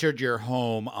have entered your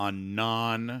home on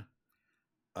non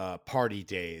party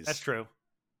days. That's true.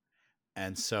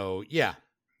 And so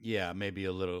maybe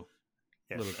a little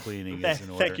cleaning is in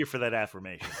order. Thank you for that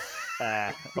affirmation.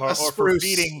 Or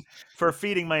for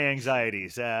feeding my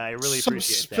anxieties. I really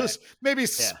appreciate that. Maybe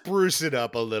spruce it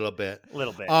up a little bit. A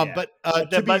little bit.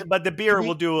 But the beer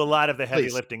will do a lot of the heavy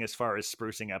lifting as far as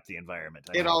sprucing up the environment.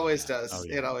 It always does. Oh,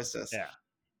 yeah. It always does. Yeah.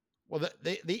 Well,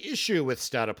 the issue with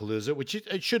Stoutapalooza, which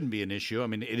it shouldn't be an issue. I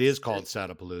mean, it is called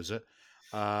Stoutapalooza.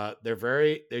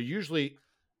 They're usually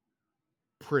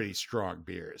pretty strong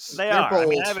beers. They are. Bold. I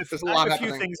mean, I have a few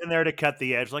happening. things in there to cut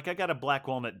the edge. Like I got a black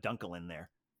walnut dunkel in there.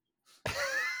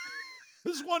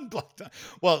 There's one black.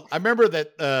 Well, I remember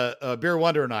that Beer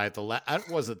Wonder and I at the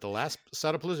was it the last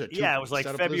Stoutapalooza? Yeah, it was like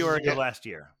February of last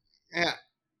year. Yeah.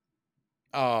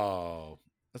 Oh,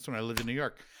 that's when I lived in New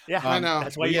York. Yeah, I know.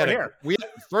 That's why you're here.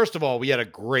 First of all, we had a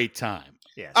great time.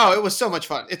 Yes. Oh, it was so much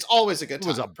fun. It's always a good time.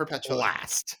 It was a perpetually.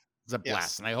 blast. It was a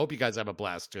blast, and I hope you guys have a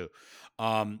blast too.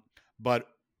 But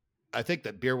I think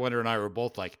that Beer Wonder and I were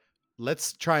both like,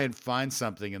 let's try and find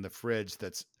something in the fridge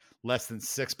that's less than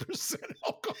 6%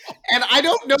 alcohol. And I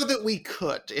don't know that we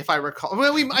could, if I recall.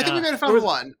 Well, I think we might have found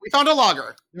one. We found a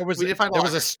lager. There was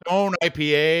a Stone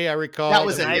IPA, I recall. That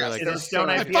was it. Yes, Like, is it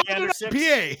Stone I IPA found under an 6?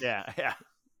 IPA. Yeah.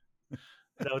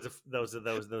 That was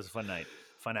a fun night.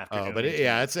 Fun afternoon. Oh, but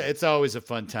it's always a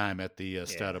fun time at the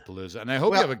Stoutapalooza, and I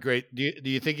hope you have a great. Do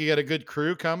you think you got a good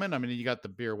crew coming? I mean, you got the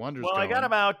Beer Wonders. Well, going. I got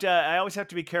about. I always have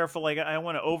to be careful. Like I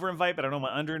want to over invite, but I don't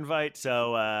want to under invite.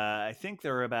 So I think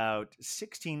there are about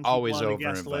 16 people always on the over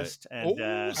guest invite. list,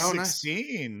 and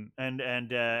 16,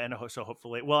 and so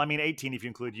hopefully, well, I mean 18 if you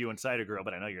include you and Cider Girl,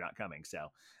 but I know you're not coming,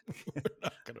 so we're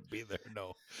not gonna be there.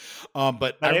 No,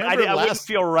 but I wouldn't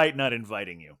feel right not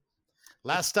inviting you.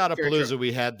 Last Stoutapalooza,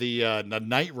 we had the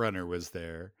Night Runner was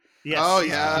there. Yes. Oh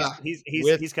yeah.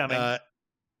 He's coming.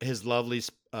 His lovely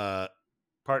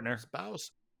partner.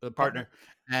 spouse, Partner.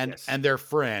 and Yes. and their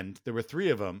friend. There were three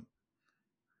of them,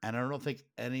 and I don't think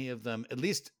any of them. At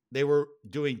least they were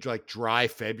doing like dry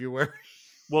February.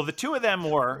 Well, the two of them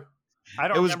were. I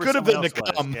don't It was remember good of someone them to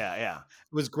else was. come. Yeah.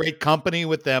 It was great company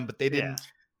with them, but they Yeah. didn't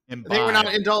imbibe. They were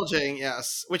not indulging,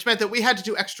 yes, which meant that we had to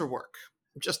do extra work.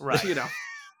 Just Right. you know.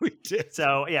 We did.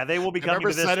 So yeah, they will be I coming remember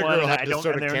to this Cider one. Girl And had I to don't.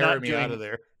 sort And of they're carry not me doing. out of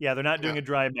there. Yeah, they're not doing Yeah. a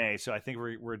dry May, so I think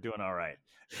we're doing all right.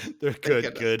 They're good.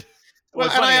 goodness. Good. Well,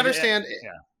 it's and funny, I understand Yeah.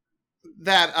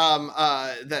 that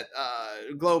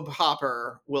Globe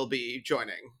Hopper will be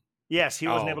joining. Yes, he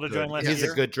wasn't Oh, able to good. join last He's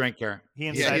year. a good drinker. He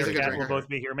and Yeah, Cider he's a good Cat will drinker. both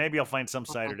be here. Maybe I'll find some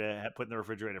cider to put in the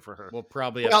refrigerator for her. We'll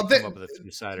probably have Well, to come up with a few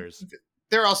ciders.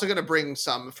 They're also going to bring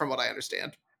some, from what I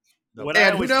understand. What I And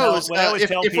who always tell- knows? what I always If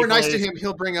tell we're people nice to is- him,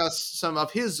 he'll bring us some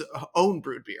of his own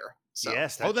brewed beer. So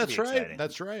Yes, that Oh, should that's be right. exciting.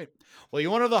 That's right. Well,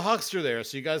 you wanted the huckster there,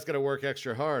 so you guys got to work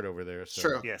extra hard over there. So.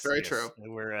 true. Yes, Very yes. true. We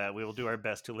will do our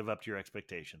best to live up to your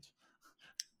expectations.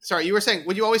 Sorry, you were saying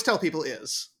what you always tell people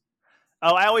is.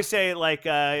 Oh, I always say like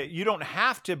you don't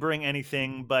have to bring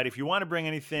anything, but if you want to bring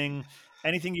anything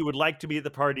you would like to be at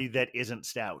the party that isn't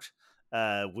stout,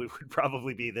 would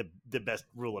probably be the best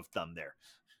rule of thumb there.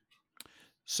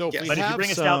 So if Yes. we But if you have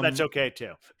bring a some, stout, that's okay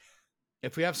too.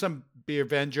 if we have some beer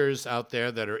vengers out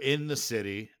there that are in the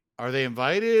city, are they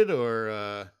invited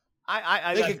or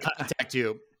they can contact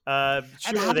you? Sure,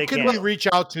 And how they can we reach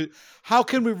out to? How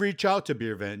can we reach out to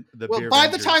beer ven? The Well, beer by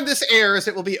the vengers? time this airs,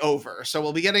 it will be over, so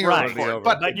we'll be getting a Right. It'll be report. over.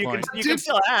 But But Good you point. can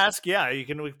still ask. Yeah, we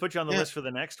can put you on the Yeah. list for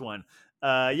the next one.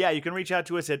 Yeah, you can reach out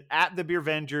to us at the Beer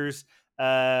Vengers,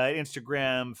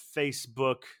 Instagram,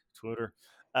 Facebook, Twitter,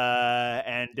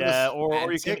 and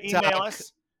or you can TikTok. email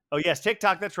us. Oh yes,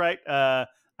 TikTok. That's right. I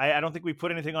don't think we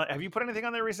put anything on. Have you put anything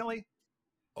on there recently?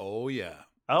 Oh yeah.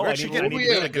 Oh, We're I actually need to getting we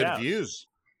really check it good out. views.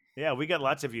 Yeah, we got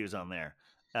lots of views on there.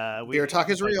 beer talk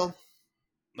is real.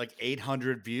 Like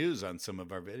 800 views on some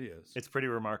of our videos. It's pretty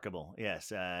remarkable,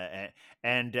 yes,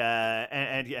 and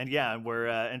yeah, we're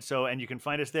and you can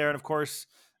find us there, and of course,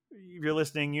 if you're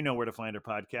listening, you know where to find our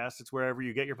podcast. It's wherever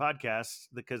you get your podcasts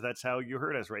because that's how you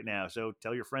heard us right now. So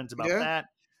tell your friends about Yeah.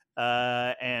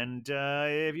 that, and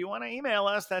if you want to email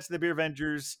us, that's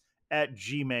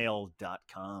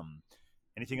thebeervengers@gmail.com.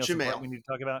 Anything else Gmail. important we need to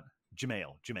talk about?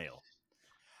 Gmail.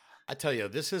 I tell you,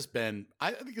 this has been.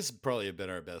 I think this has probably been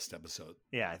our best episode.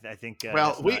 Yeah, I think.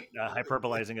 Well, that's not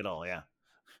hyperbolizing at all. Yeah.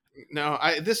 No,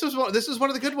 this is one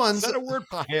of the good ones. Is that a word?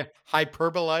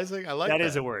 Hyperbolizing? I like that. That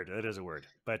is a word. That is a word.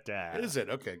 But Is it?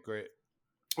 Okay, great.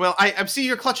 Well, I see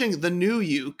you're clutching the new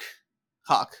uke,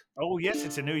 Huck. oh yes,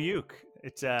 it's a new uke.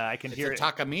 It's I can It's hear a it.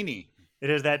 Takamine. It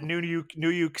is that new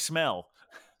uke smell.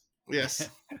 Yes.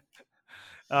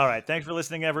 All right, thanks for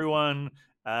listening, everyone.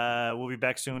 We'll be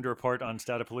back soon to report on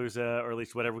Stoutapalooza, or at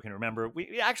least whatever we can remember.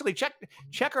 We actually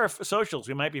check our socials.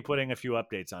 We might be putting a few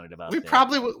updates on it about. We there.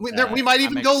 probably we might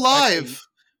even I'm go expecting- live.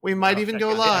 We might even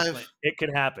go live. It could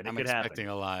happen. I'm It could expecting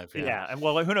happen. a live. Yeah, and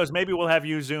well, who knows? Maybe we'll have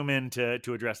you zoom in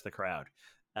to address the crowd.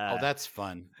 Oh, that's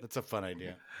fun. That's a fun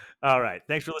idea. All right.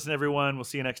 Thanks for listening, everyone. We'll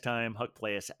see you next time. Huck,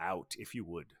 play us out if you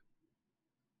would.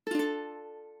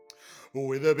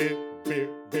 With a beer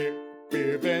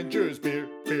vengers, beer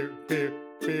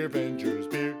vengers,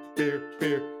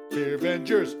 beer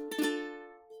vengers.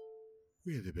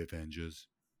 We're the beer vengers.